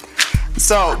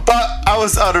 So, but I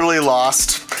was utterly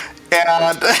lost.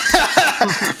 And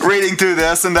reading through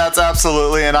this, and that's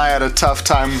absolutely, and I had a tough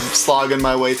time slogging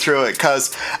my way through it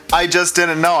because I just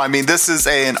didn't know. I mean, this is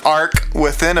an arc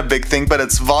within a big thing, but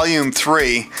it's volume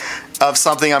 3 of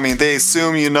something. I mean, they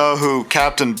assume you know who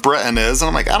Captain Britain is, and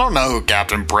I'm like, I don't know who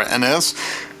Captain Britain is.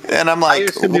 And I'm like, I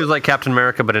assumed he was like Captain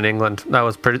America, but in England. That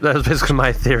was basically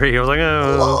my theory. I was like,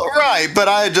 oh. Well, right, but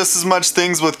I had just as much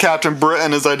things with Captain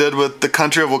Britain as I did with the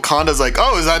country of Wakanda. It's like,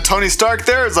 oh, is that Tony Stark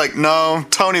there? It's like, no,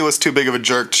 Tony was too big of a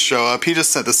jerk to show up. He just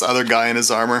sent this other guy in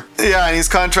his armor. Yeah, and he's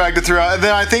contracted throughout. And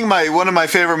then I think one of my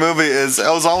favorite movies is, it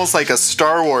was almost like a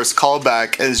Star Wars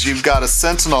callback, is you've got a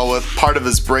Sentinel with part of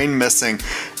his brain missing,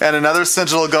 and another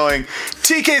Sentinel going,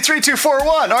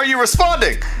 TK3241, are you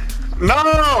responding?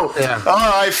 No! Yeah. All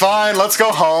right, fine, let's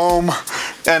go home.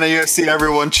 And you see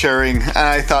everyone cheering, and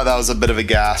I thought that was a bit of a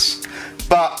gas.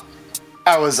 But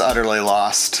I was utterly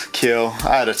lost, Q.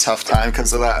 I had a tough time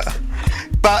because of that.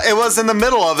 But it was in the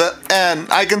middle of it, and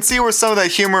I can see where some of that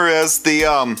humor is. The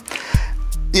art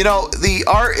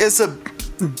is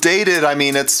dated. I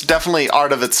mean, it's definitely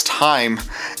art of its time.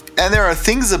 And there are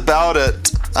things about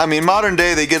it. I mean, modern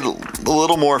day, they get a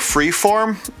little more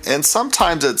freeform, and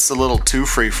sometimes it's a little too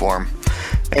freeform,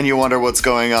 and you wonder what's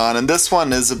going on. And this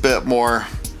one is a bit more,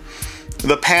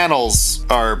 the panels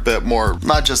are a bit more,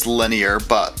 not just linear,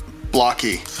 but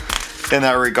blocky in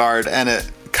that regard, and it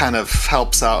kind of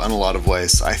helps out in a lot of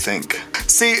ways, I think.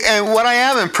 See, and what I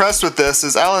am impressed with this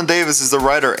is Alan Davis is the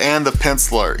writer and the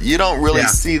penciler. You don't really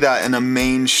see that in a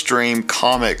mainstream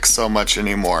comic so much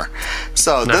anymore.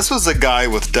 So this was a guy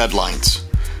with deadlines.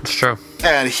 It's true.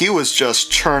 And he was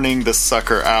just churning the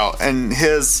sucker out. And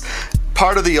his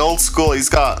part of the old school, he's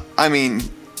got, I mean,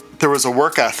 there was a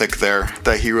work ethic there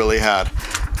that he really had,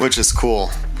 which is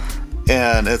cool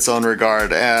in its own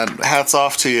regard. And hats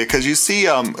off to you, because you see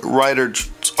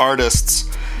artists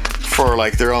for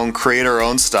like their own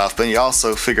creator-owned stuff, but you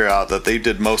also figure out that they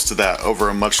did most of that over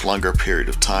a much longer period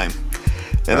of time.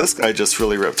 And this guy just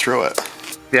really ripped through it.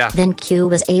 Yeah. Then Q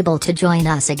was able to join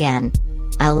us again.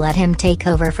 I'll let him take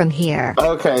over from here.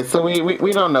 Okay, so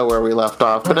we don't know where we left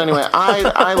off, but anyway,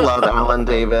 I love Alan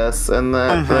Davis, and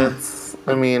that's,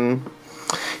 I mean,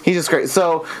 he's just great.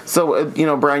 So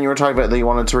Brian, you were talking about that you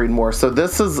wanted to read more. So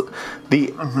this is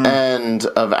the end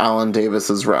of Alan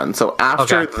Davis's run. So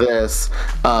after this,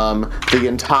 the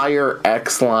entire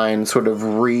X line sort of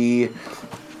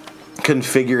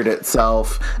reconfigured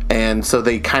itself, and so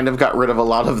they kind of got rid of a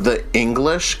lot of the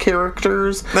English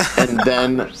characters and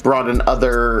then brought in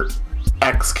other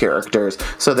X characters.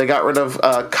 So they got rid of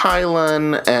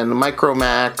Kylan and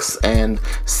Micromax and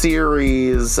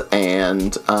Ceres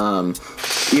and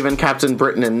even Captain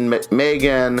Britain and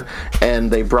Megan,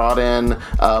 and they brought in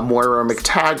Moira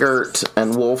McTaggart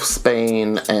and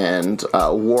Wolfsbane and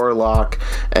Warlock,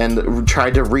 and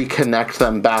tried to reconnect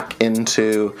them back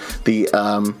into the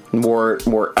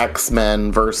more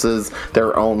X-Men versus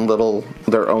their own little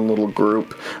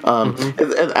group.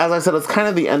 As I said, it's kind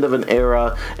of the end of an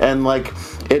era, and like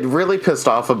it really pissed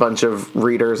off a bunch of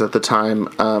readers at the time.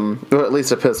 Or at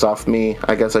least it pissed off me.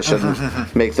 I guess I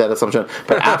shouldn't make that assumption.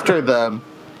 But after the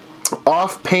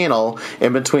off panel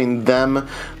in between them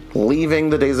leaving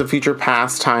the Days of Future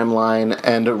Past timeline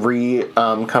and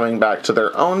coming back to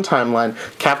their own timeline,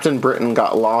 Captain Britain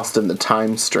got lost in the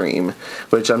time stream,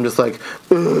 which I'm just like,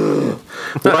 ugh.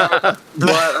 What a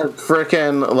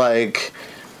frickin'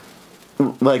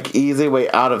 like easy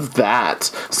way out of that.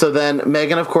 So then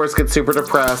Megan, of course, gets super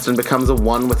depressed and becomes a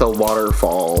one with a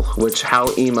waterfall, which,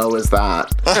 how emo is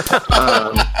that?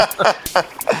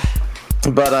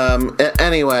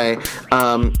 Anyway,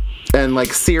 and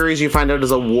like Ceres, you find out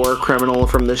is a war criminal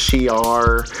from the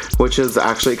Shi'ar, which is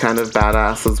actually kind of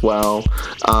badass as well.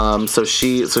 So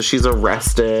she's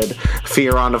arrested.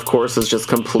 Fioran, of course, is just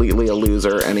completely a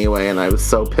loser anyway, and I was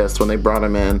so pissed when they brought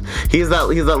him in. He's that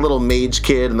little mage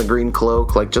kid in the green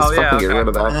cloak. Like, just get rid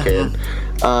of that kid.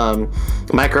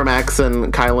 Micromax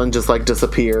and Kylan just like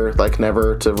disappear, like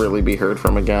never to really be heard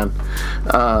from again.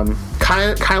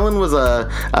 Kylan was a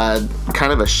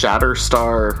kind of a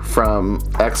Shatterstar from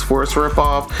X-Force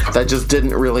ripoff that just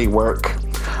didn't really work.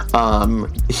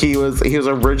 He was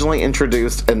originally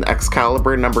introduced in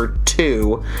Excalibur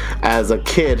 #2 as a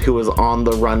kid who was on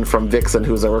the run from Vixen,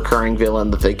 who's a recurring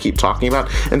villain that they keep talking about.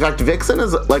 In fact, Vixen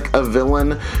is like a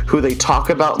villain who they talk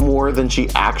about more than she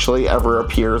actually ever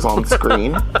appears on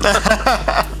screen.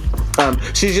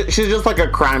 She's just like a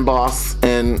crime boss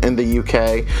in the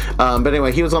UK. But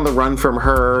anyway, he was on the run from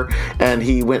her, and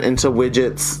he went into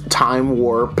Widget's time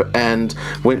warp and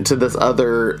went to this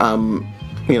other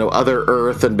other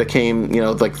Earth and became,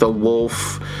 like the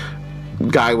wolf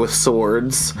guy with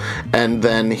swords. And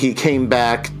then he came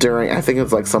back during, I think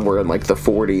it's like somewhere in like the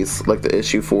 40s, like the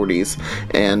issue 40s.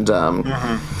 And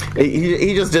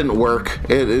he just didn't work.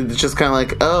 It's just kind of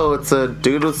like, oh, it's a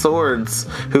dude with swords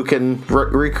who can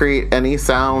recreate any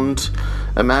sound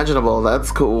imaginable.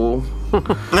 That's cool. Like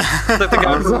the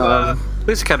guy from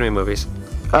Police Academy movies.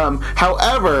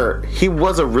 However, he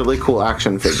was a really cool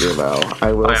action figure, though,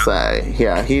 I will say.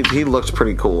 Yeah, he looked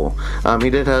pretty cool. He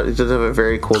did have a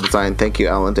very cool design. Thank you,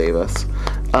 Alan Davis.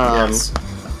 Yes.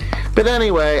 But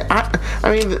anyway,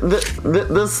 I mean,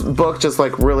 this book just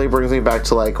like really brings me back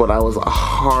to like when I was a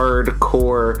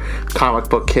hardcore comic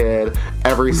book kid.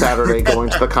 Every Saturday, going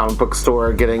to the comic book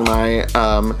store, getting my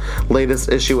latest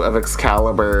issue of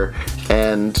Excalibur,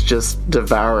 and just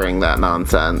devouring that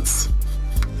nonsense.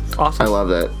 Awesome. I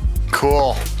loved it.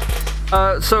 Cool.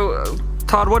 So,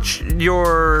 Todd, what's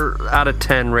your out of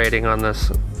 10 rating on this?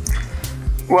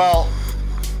 Well,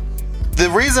 the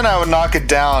reason I would knock it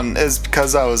down is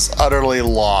because I was utterly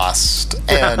lost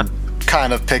and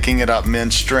kind of picking it up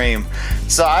midstream.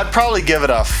 So I'd probably give it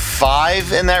a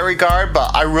 5 in that regard,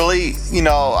 but I really,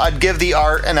 I'd give the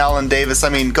art and Alan Davis. I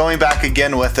mean, going back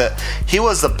again with it, he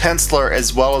was the penciler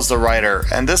as well as the writer,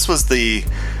 and this was the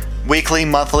weekly,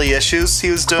 monthly issues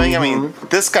he was doing. I mean,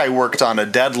 this guy worked on a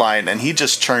deadline and he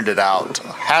just churned it out.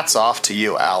 Hats off to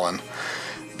you, Alan.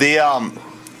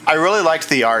 I really liked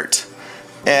the art,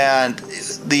 and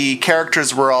the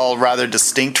characters were all rather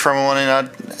distinct from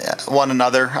one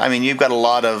another. I mean, you've got a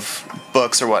lot of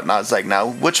books or whatnot. It's like, now,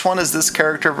 which one is this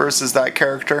character versus that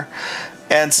character?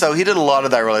 And so he did a lot of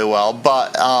that really well.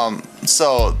 But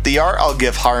so the art, I'll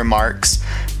give high marks,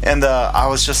 and I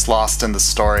was just lost in the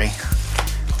story.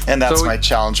 And that's my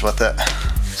challenge with it.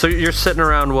 So you're sitting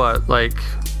around what? Like,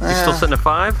 you still sitting at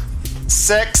 5?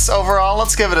 6 overall.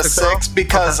 Let's give it a 6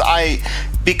 because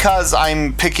because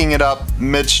I'm picking it up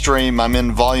midstream. I'm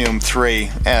in volume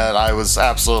 3, and I was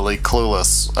absolutely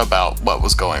clueless about what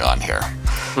was going on here.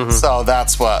 So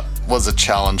that's what was a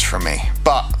challenge for me.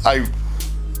 But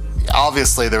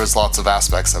obviously there was lots of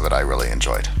aspects of it I really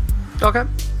enjoyed. Okay.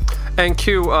 And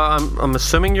Q, I'm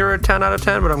assuming you're a 10 out of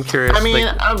 10, but I'm curious.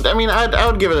 I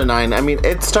would give it a 9. I mean,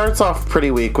 it starts off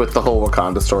pretty weak with the whole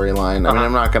Wakanda storyline. I mean,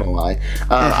 I'm not gonna lie.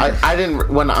 I didn't,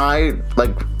 when I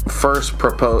first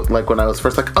proposed, when I was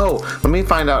first oh, let me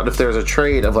find out if there's a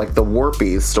trade of the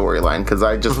Warpies storyline, because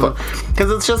I just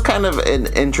because it's just kind of an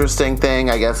interesting thing.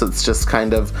 I guess it's just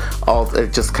kind of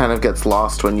it just kind of gets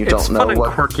lost when you don't know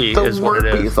what the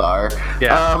Warpies are.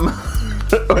 Yeah.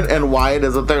 And why it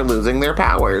is that they're losing their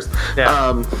powers.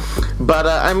 Yeah. But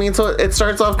I mean, so it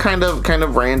starts off kind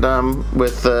of random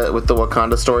with the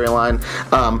Wakanda storyline.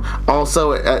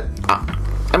 Also,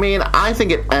 I mean, I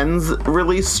think it ends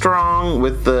really strong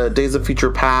with the Days of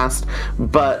Future Past.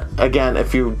 But again,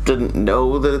 if you didn't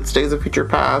know that it's Days of Future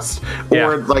Past,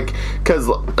 or because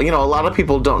a lot of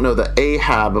people don't know the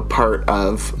Ahab part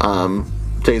of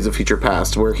Days of Future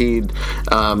Past, where he'd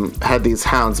had these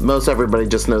hounds. Most everybody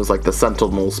just knows the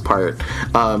Sentinels part.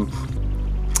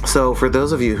 So for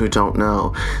those of you who don't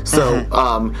know,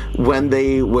 when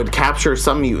they would capture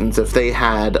some mutants, if they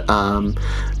had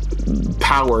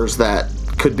powers that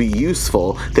could be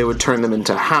useful, they would turn them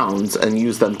into hounds and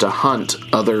use them to hunt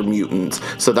other mutants.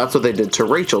 So that's what they did to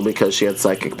Rachel, because she had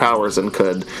psychic powers and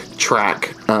could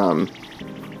track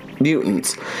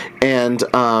mutants. And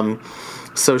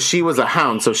so she was a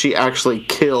hound, so she actually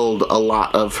killed a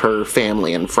lot of her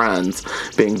family and friends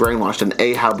being brainwashed, and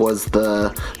Ahab was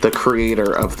the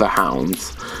creator of the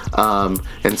hounds.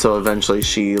 And so eventually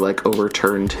she like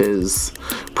overturned his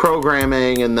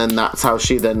programming, and then that's how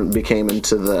she then became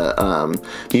into the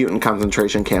mutant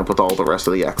concentration camp with all the rest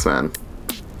of the X-Men.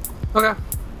 Okay.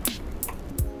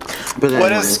 But anyway.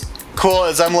 What is cool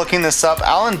is I'm looking this up.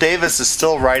 Alan Davis is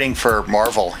still writing for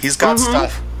Marvel. He's got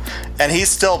stuff. And he's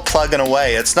still plugging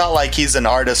away. It's not like he's an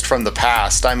artist from the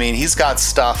past. I mean, he's got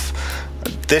stuff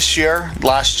this year,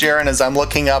 last year, and as I'm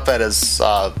looking up at his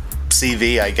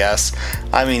CV, I guess,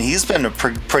 I mean, he's been a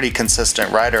pretty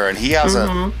consistent writer, and he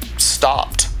hasn't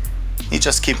stopped. He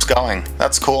just keeps going.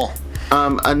 That's cool.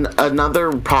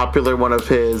 Another popular one of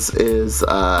his is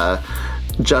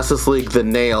Justice League The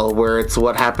Nail, where it's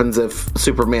what happens if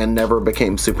Superman never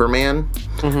became Superman.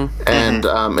 And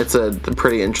it's a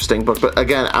pretty interesting book. But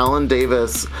again, Alan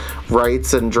Davis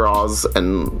writes and draws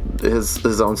and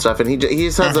his own stuff, and he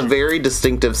just has a very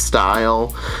distinctive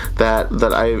style that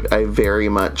I very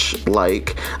much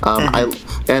like.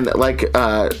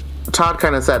 Todd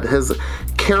kind of said, his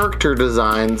character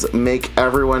designs make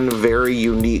everyone very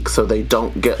unique, so they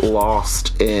don't get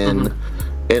lost in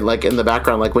the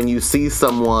background. Like when you see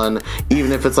someone,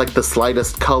 even if it's like the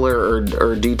slightest color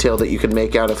or detail that you can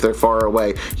make out if they're far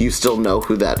away, you still know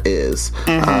who that is,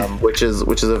 which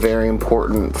is a very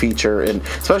important feature, and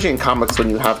especially in comics when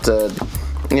you have to,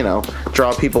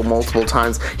 draw people multiple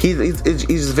times.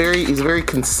 He's very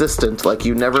consistent. Like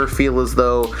you never feel as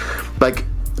though, like,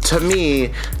 to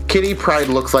me, Kitty Pryde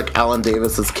looks like Alan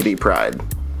Davis's Kitty Pryde,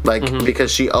 like because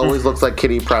she always looks like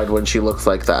Kitty Pryde when she looks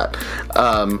like that.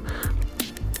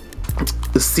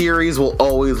 The series will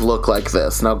always look like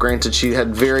this. Now, granted, she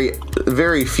had very,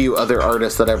 very few other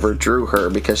artists that ever drew her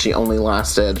because she only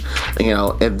lasted,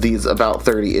 in these about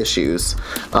 30 issues.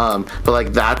 But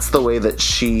like that's the way that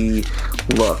she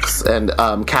looks. And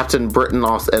Captain Britain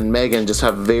and Megan just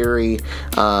have very,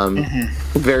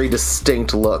 very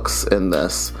distinct looks in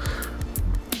this.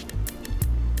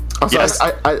 Also, yes.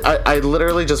 I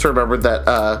literally just remembered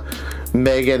that.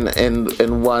 Megan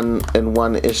in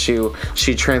one issue,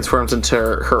 she transforms into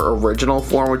her original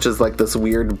form, which is like this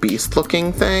weird beast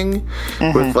looking thing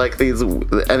with like these.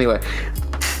 Anyway,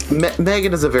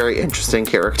 Megan is a very interesting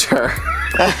character.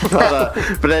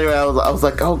 but anyway, I was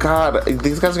like, oh god,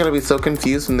 these guys are gonna be so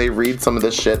confused when they read some of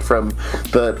this shit from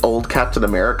the old Captain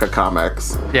America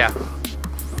comics. Yeah.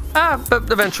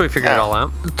 But eventually figure it all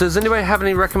out. Does anybody have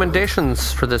any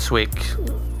recommendations for this week?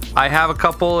 I have a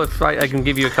couple. If I can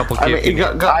give you a couple. Go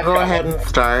ahead and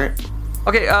start.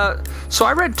 Okay, so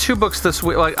I read 2 books this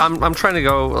week. Like I'm trying to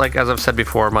go, like, as I've said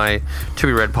before, my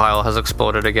to-be-read pile has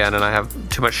exploded again, and I have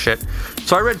too much shit.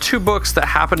 So I read 2 books that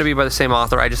happen to be by the same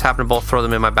author. I just happen to both throw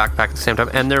them in my backpack at the same time,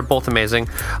 and they're both amazing.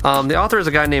 The author is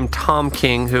a guy named Tom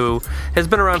King, who has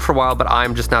been around for a while, but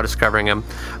I'm just now discovering him.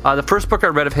 The first book I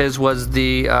read of his was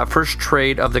the first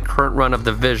trade of the current run of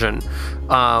The Vision,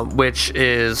 which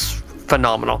is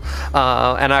phenomenal,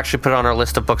 and I actually put it on our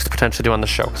list of books to potentially do on the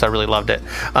show because I really loved it.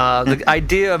 The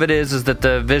idea of it is that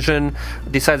the Vision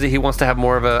decides that he wants to have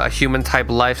more of a human type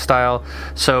lifestyle,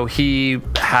 so he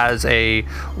has a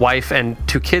wife and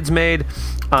 2 kids made.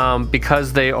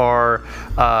 Because they are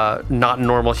not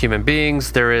normal human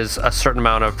beings, there is a certain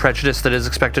amount of prejudice that is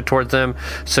expected towards them.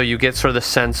 So you get sort of the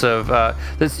sense of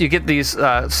you get these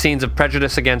scenes of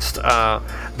prejudice against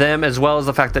them, as well as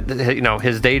the fact that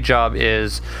his day job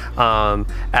is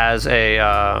as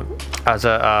a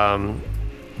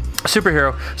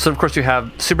superhero. So of course you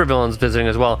have supervillains visiting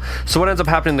as well. So what ends up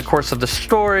happening in the course of the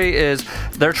story is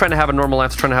they're trying to have a normal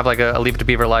life, trying to have like a Leave It to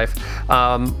Beaver life.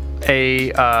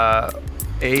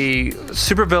 A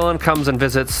supervillain comes and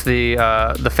visits the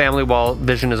family while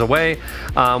Vision is away,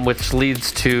 which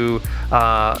leads to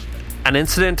an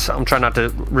incident. I'm trying not to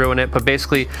ruin it, but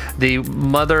basically the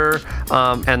mother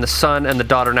and the son and the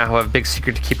daughter now have a big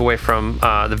secret to keep away from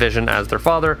the Vision as their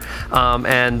father,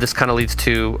 and this kind of leads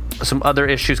to some other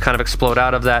issues kind of explode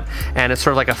out of that, and it's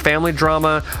sort of like a family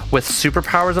drama with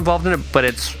superpowers involved in it, but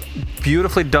it's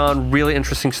beautifully done, really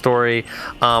interesting story,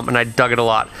 and I dug it a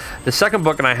lot. The second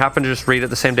book, and I happened to just read it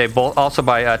the same day, both also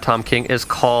by Tom King, is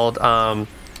called The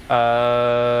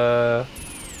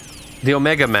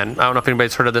Omega Men. I don't know if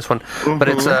anybody's heard of this one, but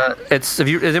it's has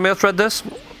anybody else read this?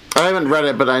 I haven't read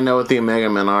it, but I know what the Omega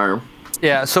Men are.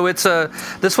 Yeah, so it's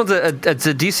this one's it's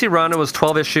a DC run. It was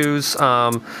 12 issues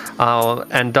and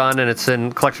done, and it's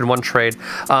collected in one trade.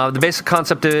 The basic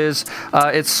concept is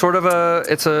it's sort of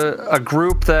a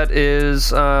group that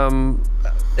is.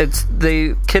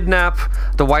 They kidnap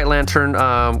the White Lantern,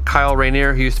 Kyle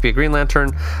Rayner, who used to be a Green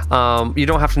Lantern. You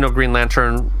don't have to know Green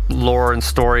Lantern lore and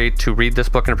story to read this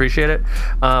book and appreciate it.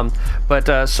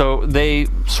 But so they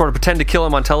sort of pretend to kill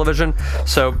him on television,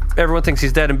 so everyone thinks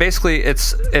he's dead. And basically,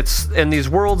 it's in these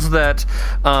worlds that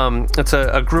it's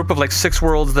a group of like 6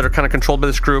 worlds that are kind of controlled by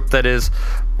this group that is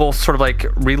both sort of like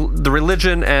the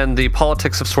religion and the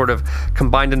politics have sort of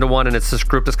combined into one, and it's this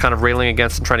group that's kind of railing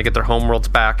against and trying to get their home worlds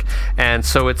back. And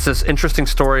so it's this interesting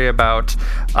story about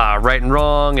right and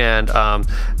wrong and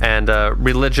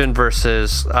religion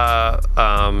versus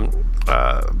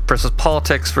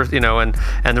politics,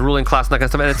 and the ruling class and that kind of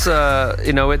stuff. And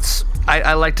it's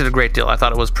I liked it a great deal. I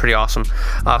thought it was pretty awesome.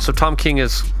 So Tom King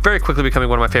is very quickly becoming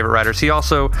one of my favorite writers. He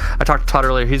also, I talked to Todd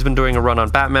earlier, he's been doing a run on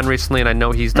Batman recently, and I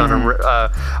know he's done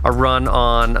a run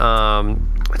on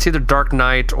it's either Dark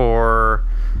Knight or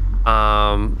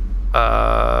not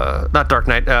Dark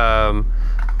Knight,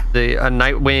 the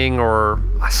Nightwing or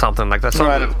something like that. So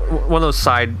one of those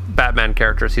side Batman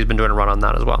characters. He's been doing a run on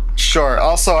that as well. Sure.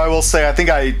 Also, I will say, I think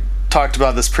I talked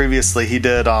about this previously. He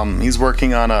did. He's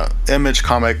working on a Image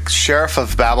comic, Sheriff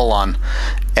of Babylon,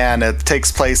 and it takes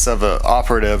place of an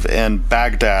operative in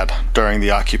Baghdad during the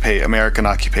American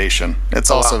occupation.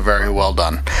 It's also very well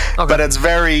done, but it's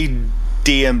very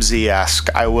DMZ-esque.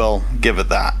 I will give it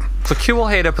that. So Q will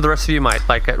hate it, but the rest of you might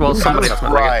like it. Well, somebody else might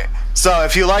like it. So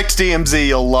if you liked DMZ,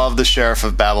 you'll love The Sheriff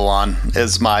of Babylon,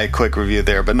 is my quick review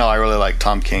there. But no, I really like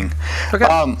Tom King. Okay.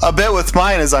 A bit with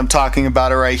mine, as I'm talking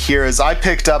about it right here, is I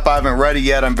picked up, I haven't read it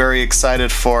yet, I'm very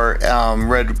excited for,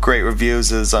 read great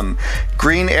reviews, is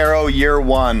Green Arrow Year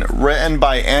One, written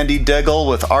by Andy Diggle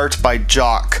with art by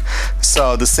Jock.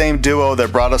 So the same duo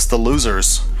that brought us The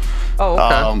Losers. Oh,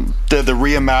 okay. Did the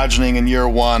reimagining in Year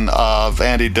One of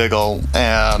Andy Diggle,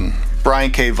 and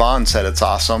Brian K. Vaughan said it's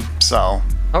awesome. So,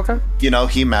 okay,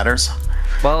 he matters.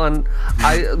 Well, and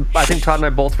I think Todd and I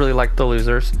both really liked The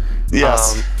Losers.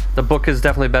 Yes. The book is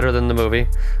definitely better than the movie.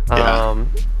 Yeah.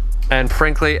 And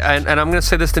frankly, and I'm going to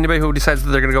say this to anybody who decides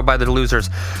that they're going to go buy The Losers,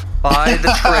 buy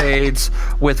the trades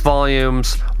with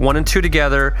volumes 1 and 2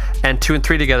 together and 2 and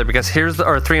 3 together, because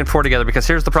or 3 and 4 together, because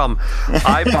here's the problem.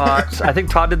 I think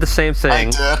Todd did the same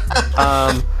thing.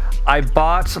 I did. I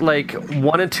bought like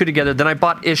 1 and 2 together, then I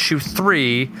bought issue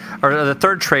 3, or the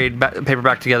third trade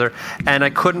paperback together, and I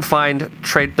couldn't find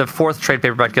the fourth trade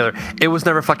paperback together. It was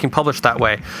never fucking published that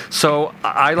way. So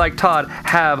I, like Todd,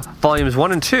 have volumes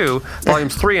 1 and 2,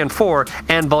 volumes 3 and 4,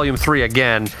 and volume 3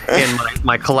 again in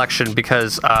my collection,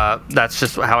 because that's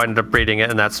just how I ended up reading it,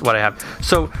 and that's what I have.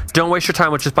 So don't waste your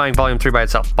time with just buying volume 3 by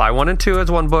itself. Buy 1 and 2 as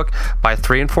one book, buy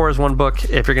 3 and 4 as one book.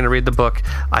 If you're going to read the book,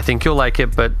 I think you'll like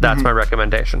it, but that's my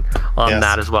recommendation on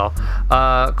that as well.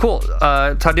 Cool.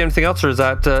 Todd, do you have anything else, or is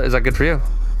that good for you?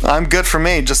 I'm good for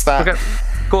me, just that. Okay,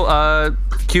 cool.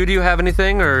 Q, do you have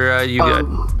anything, or you good?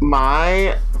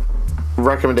 My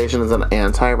recommendation is an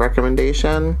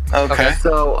anti-recommendation. Okay.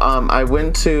 So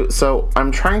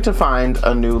I'm trying to find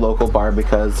a new local bar,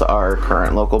 because our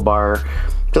current local bar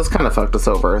just kind of fucked us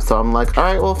over. So I'm like, all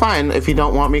right, well, fine. If you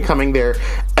don't want me coming there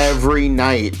every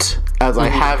night, as I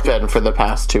have been for the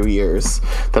past 2 years,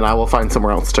 then I will find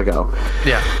somewhere else to go.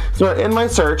 Yeah. So in my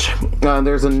search,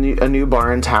 there's a new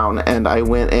bar in town, and I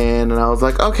went in and I was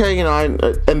like, okay,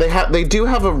 and they do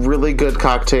have a really good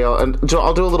cocktail, and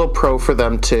I'll do a little pro for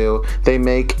them too. They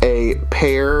make a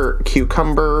pear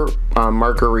cucumber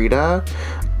margarita.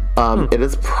 It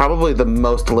is probably the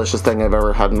most delicious thing I've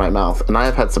ever had in my mouth, and I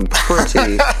have had some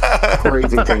pretty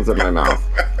crazy things in my mouth.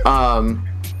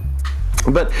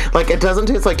 But it doesn't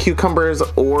taste like cucumbers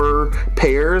or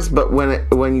pears, but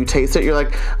when you taste it, you're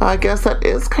like, I guess that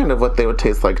is kind of what they would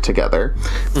taste like together.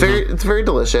 It's very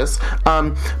delicious.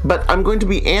 But I'm going to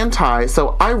be anti,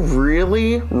 so I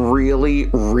really, really,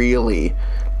 really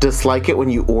dislike it when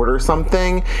you order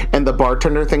something and the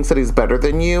bartender thinks that he's better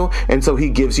than you, and so he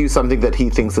gives you something that he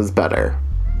thinks is better.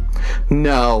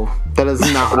 No, that is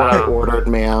not what I ordered,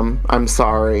 ma'am. I'm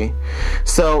sorry.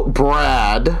 So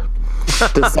Brad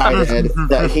decided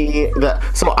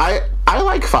so I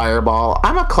like Fireball.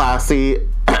 I'm a classy,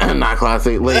 not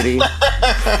classy lady.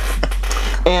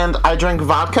 And I drink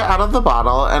vodka out of the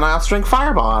bottle, and I also drink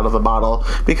Fireball out of the bottle,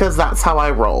 because that's how I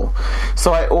roll.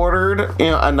 So I ordered,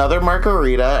 another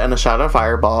margarita and a shot of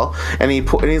Fireball, and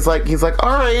he's like, all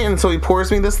right. And so he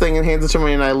pours me this thing and hands it to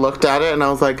me, and I looked at it and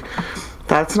I was like,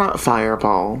 that's not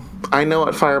Fireball. I know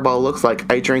what Fireball looks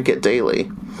like. I drink it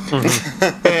daily.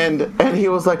 And he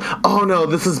was like, oh no,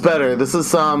 this is better. This is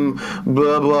some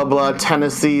blah blah blah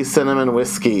Tennessee cinnamon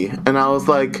whiskey. And I was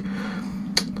like,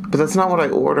 but that's not what I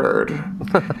ordered.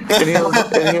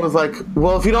 And he was like,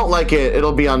 well, if you don't like it,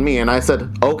 it'll be on me. And I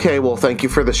said, okay, well, thank you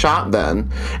for the shot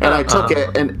then. And I took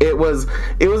it, and it was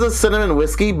a cinnamon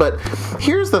whiskey. But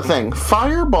here's the thing: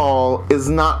 Fireball is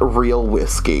not real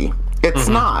whiskey. It's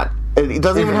not. It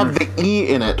doesn't even have the E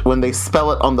in it when they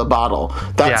spell it on the bottle.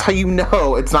 That's how you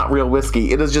know it's not real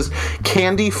whiskey. It is just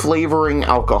candy flavoring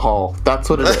alcohol. That's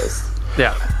what it is.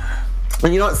 Yeah.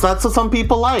 And you know what? That's what some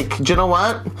people like. Do you know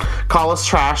what? Call us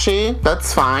trashy.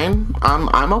 That's fine.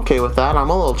 I'm okay with that. I'm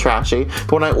a little trashy.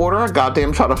 But when I order a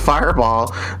goddamn shot of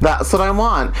Fireball, that's what I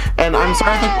want. And I'm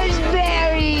sorry.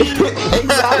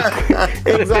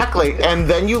 Exactly. And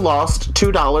then you lost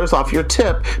 $2 off your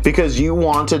tip because you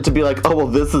wanted to be like, oh well,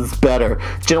 this is better.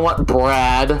 Do you know what,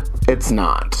 Brad? It's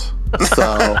not.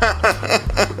 So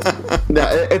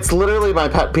it's literally my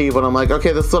pet peeve when I'm like,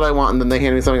 okay, this is what I want, and then they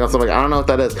hand me something else. I'm like, I don't know what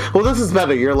that is. Well, this is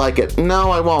better. You're like it.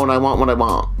 No, I won't. I want what I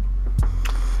want.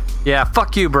 Yeah,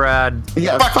 fuck you, Brad.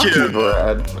 Yeah, fuck you,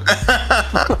 Brad.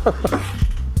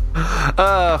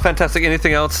 Fantastic.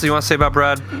 Anything else you want to say about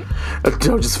Brad?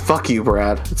 No, just fuck you,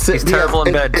 Brad. He's terrible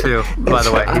in bed too. By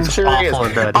the way, he's sure awful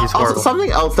in bed. He's horrible. Also,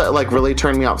 something else that like really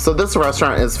turned me off. So this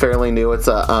restaurant is fairly new. It's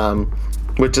a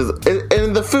which is,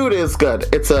 and the food is good.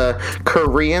 It's a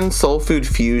Korean soul food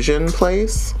fusion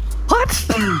place. What?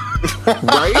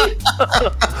 Right?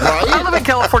 I live in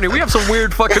California. We have some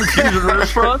weird fucking fusion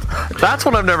restaurants. That's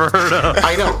one I've never heard of.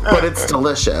 I know, but it's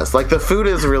delicious. Like, the food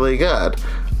is really good.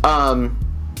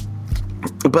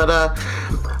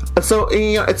 So,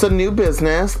 you know, it's a new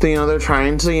business. You know, they're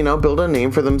trying to, you know, build a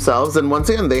name for themselves. And once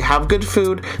again, they have good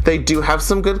food. They do have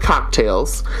some good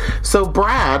cocktails. So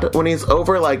Brad, when he's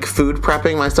over, like, food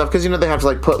prepping my stuff, because, you know, they have to,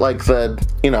 like, put, like, the,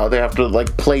 you know, they have to,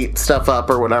 like, plate stuff up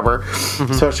or whatever,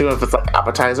 especially if it's, like,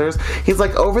 appetizers. He's,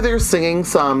 like, over there singing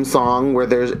some song where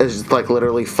there's just, like,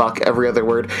 literally fuck every other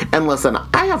word. And listen,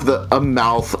 I have a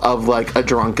mouth of, like, a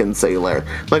drunken sailor.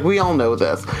 Like, we all know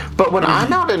this. But when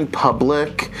I'm out in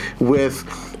public with,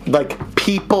 like,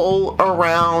 people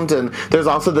around, and there's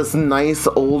also this nice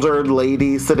older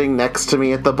lady sitting next to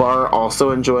me at the bar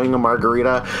also enjoying a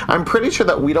margarita, I'm pretty sure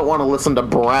that we don't want to listen to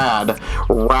Brad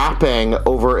rapping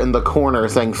over in the corner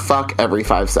saying fuck every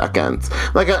 5 seconds.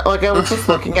 Like I was just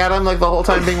looking at him like the whole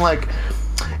time being like,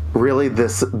 really,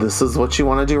 this is what you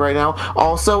want to do right now?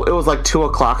 Also, it was like 2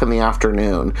 o'clock in the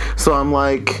afternoon, so I'm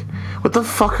like, what the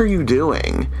fuck are you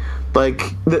doing? Like,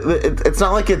 it's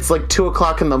not like it's like 2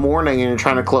 o'clock in the morning and you're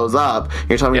trying to close up and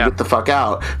you're telling me to get the fuck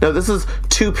out. No, this is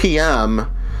 2 p.m.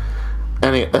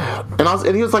 And he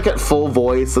was like at full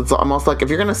voice. It's almost like if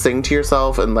you're going to sing to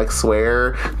yourself and like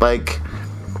swear, like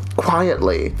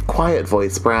quietly. Quiet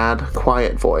voice, Brad.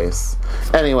 Quiet voice.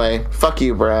 Anyway, fuck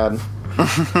you, Brad.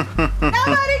 Nobody cares!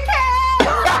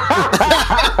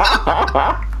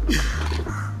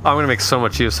 I'm going to make so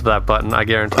much use of that button, I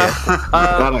guarantee it.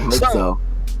 I don't think so.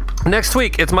 Next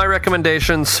week, it's my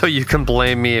recommendation, so you can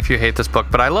blame me if you hate this book,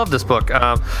 but I love this book.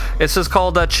 This is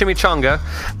called Chimichanga.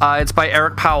 It's by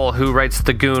Eric Powell, who writes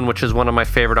The Goon, which is one of my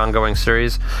favorite ongoing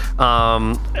series.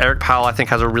 Eric Powell, I think,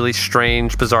 has a really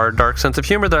strange, bizarre, dark sense of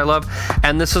humor that I love,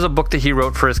 and this is a book that he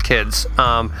wrote for his kids.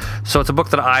 So it's a book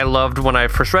that I loved when I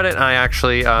first read it, and I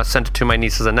actually sent it to my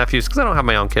nieces and nephews, because I don't have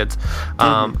my own kids,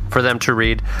 for them to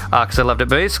read, because I loved it.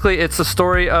 But basically, it's the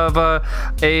story of a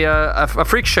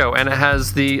freak show, and it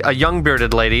has a young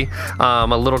bearded lady, a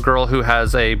little girl who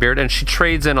has a beard, and she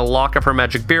trades in a lock of her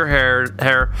magic beard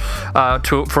hair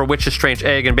for a witch's strange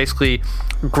egg, and basically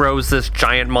grows this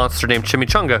giant monster named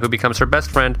Chimichanga, who becomes her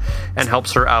best friend and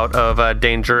helps her out of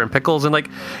danger and pickles. And like,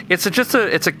 it's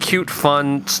a cute,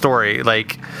 fun story.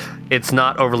 Like, it's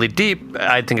not overly deep.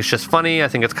 I think it's just funny. I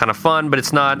think it's kind of fun, but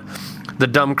it's not the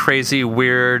dumb, crazy,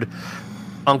 weird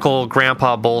uncle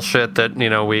grandpa bullshit that, you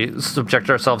know, we subject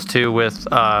ourselves to with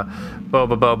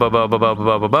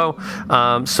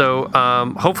So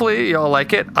hopefully y'all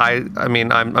like it. I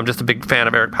mean, I'm just a big fan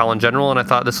of Eric Powell in general, and I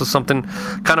thought this was something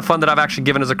kind of fun that I've actually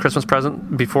given as a Christmas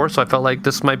present before, so I felt like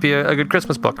this might be a good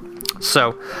Christmas book.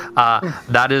 So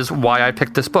that is why I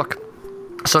picked this book.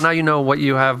 So now you know what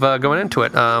you have going into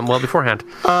it, well beforehand.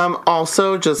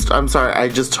 Also, I'm sorry, I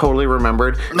just totally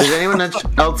remembered. Did anyone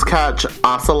else catch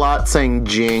Ocelot saying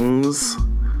jings?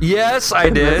 Yes, I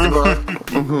did.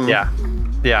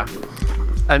 Yeah.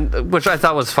 And which I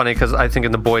thought was funny, because I think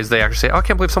in The Boys they actually say, oh, I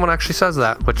can't believe someone actually says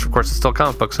that, which of course is still a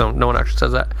comic book, so no one actually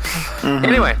says that.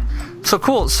 Anyway, So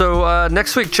cool. So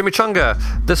next week, Chimichanga.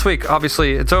 This week,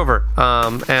 obviously, it's over.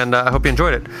 And I hope you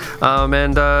enjoyed it.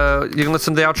 And you can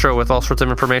listen to the outro with all sorts of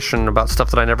information about stuff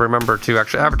that I never remember to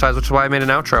actually advertise, which is why I made an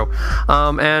outro.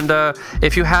 And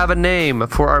if you have a name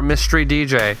for our mystery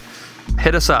DJ,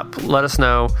 hit us up. Let us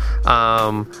know.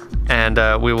 And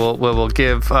we will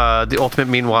give the Ultimate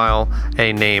Meanwhile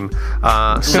a name.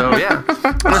 So yeah.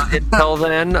 Until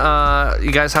then,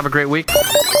 you guys have a great week. So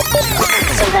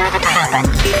that happened.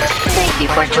 Thank you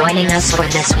for joining us for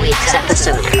this week's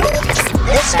episode.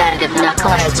 This band of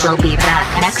knuckleheads will be back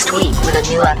next week with a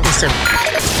new episode.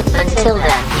 Until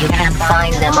then, you can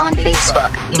find them on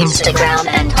Facebook, Instagram,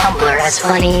 and Tumblr as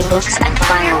Funny Books and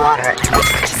Firewater,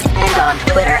 and on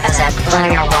Twitter as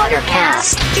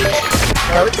 @FirewaterCast.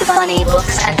 Go to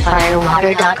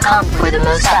funnybooksandfirewater.com for the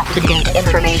most up-to-date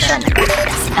information,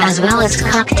 as well as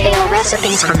cocktail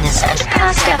recipes from this and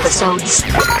past episodes.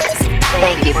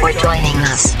 Thank you for joining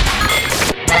us.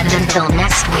 And until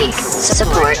next week,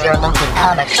 support your local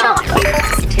comic shop,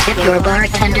 tip your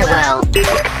bartender well,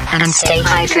 and stay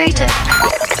hydrated.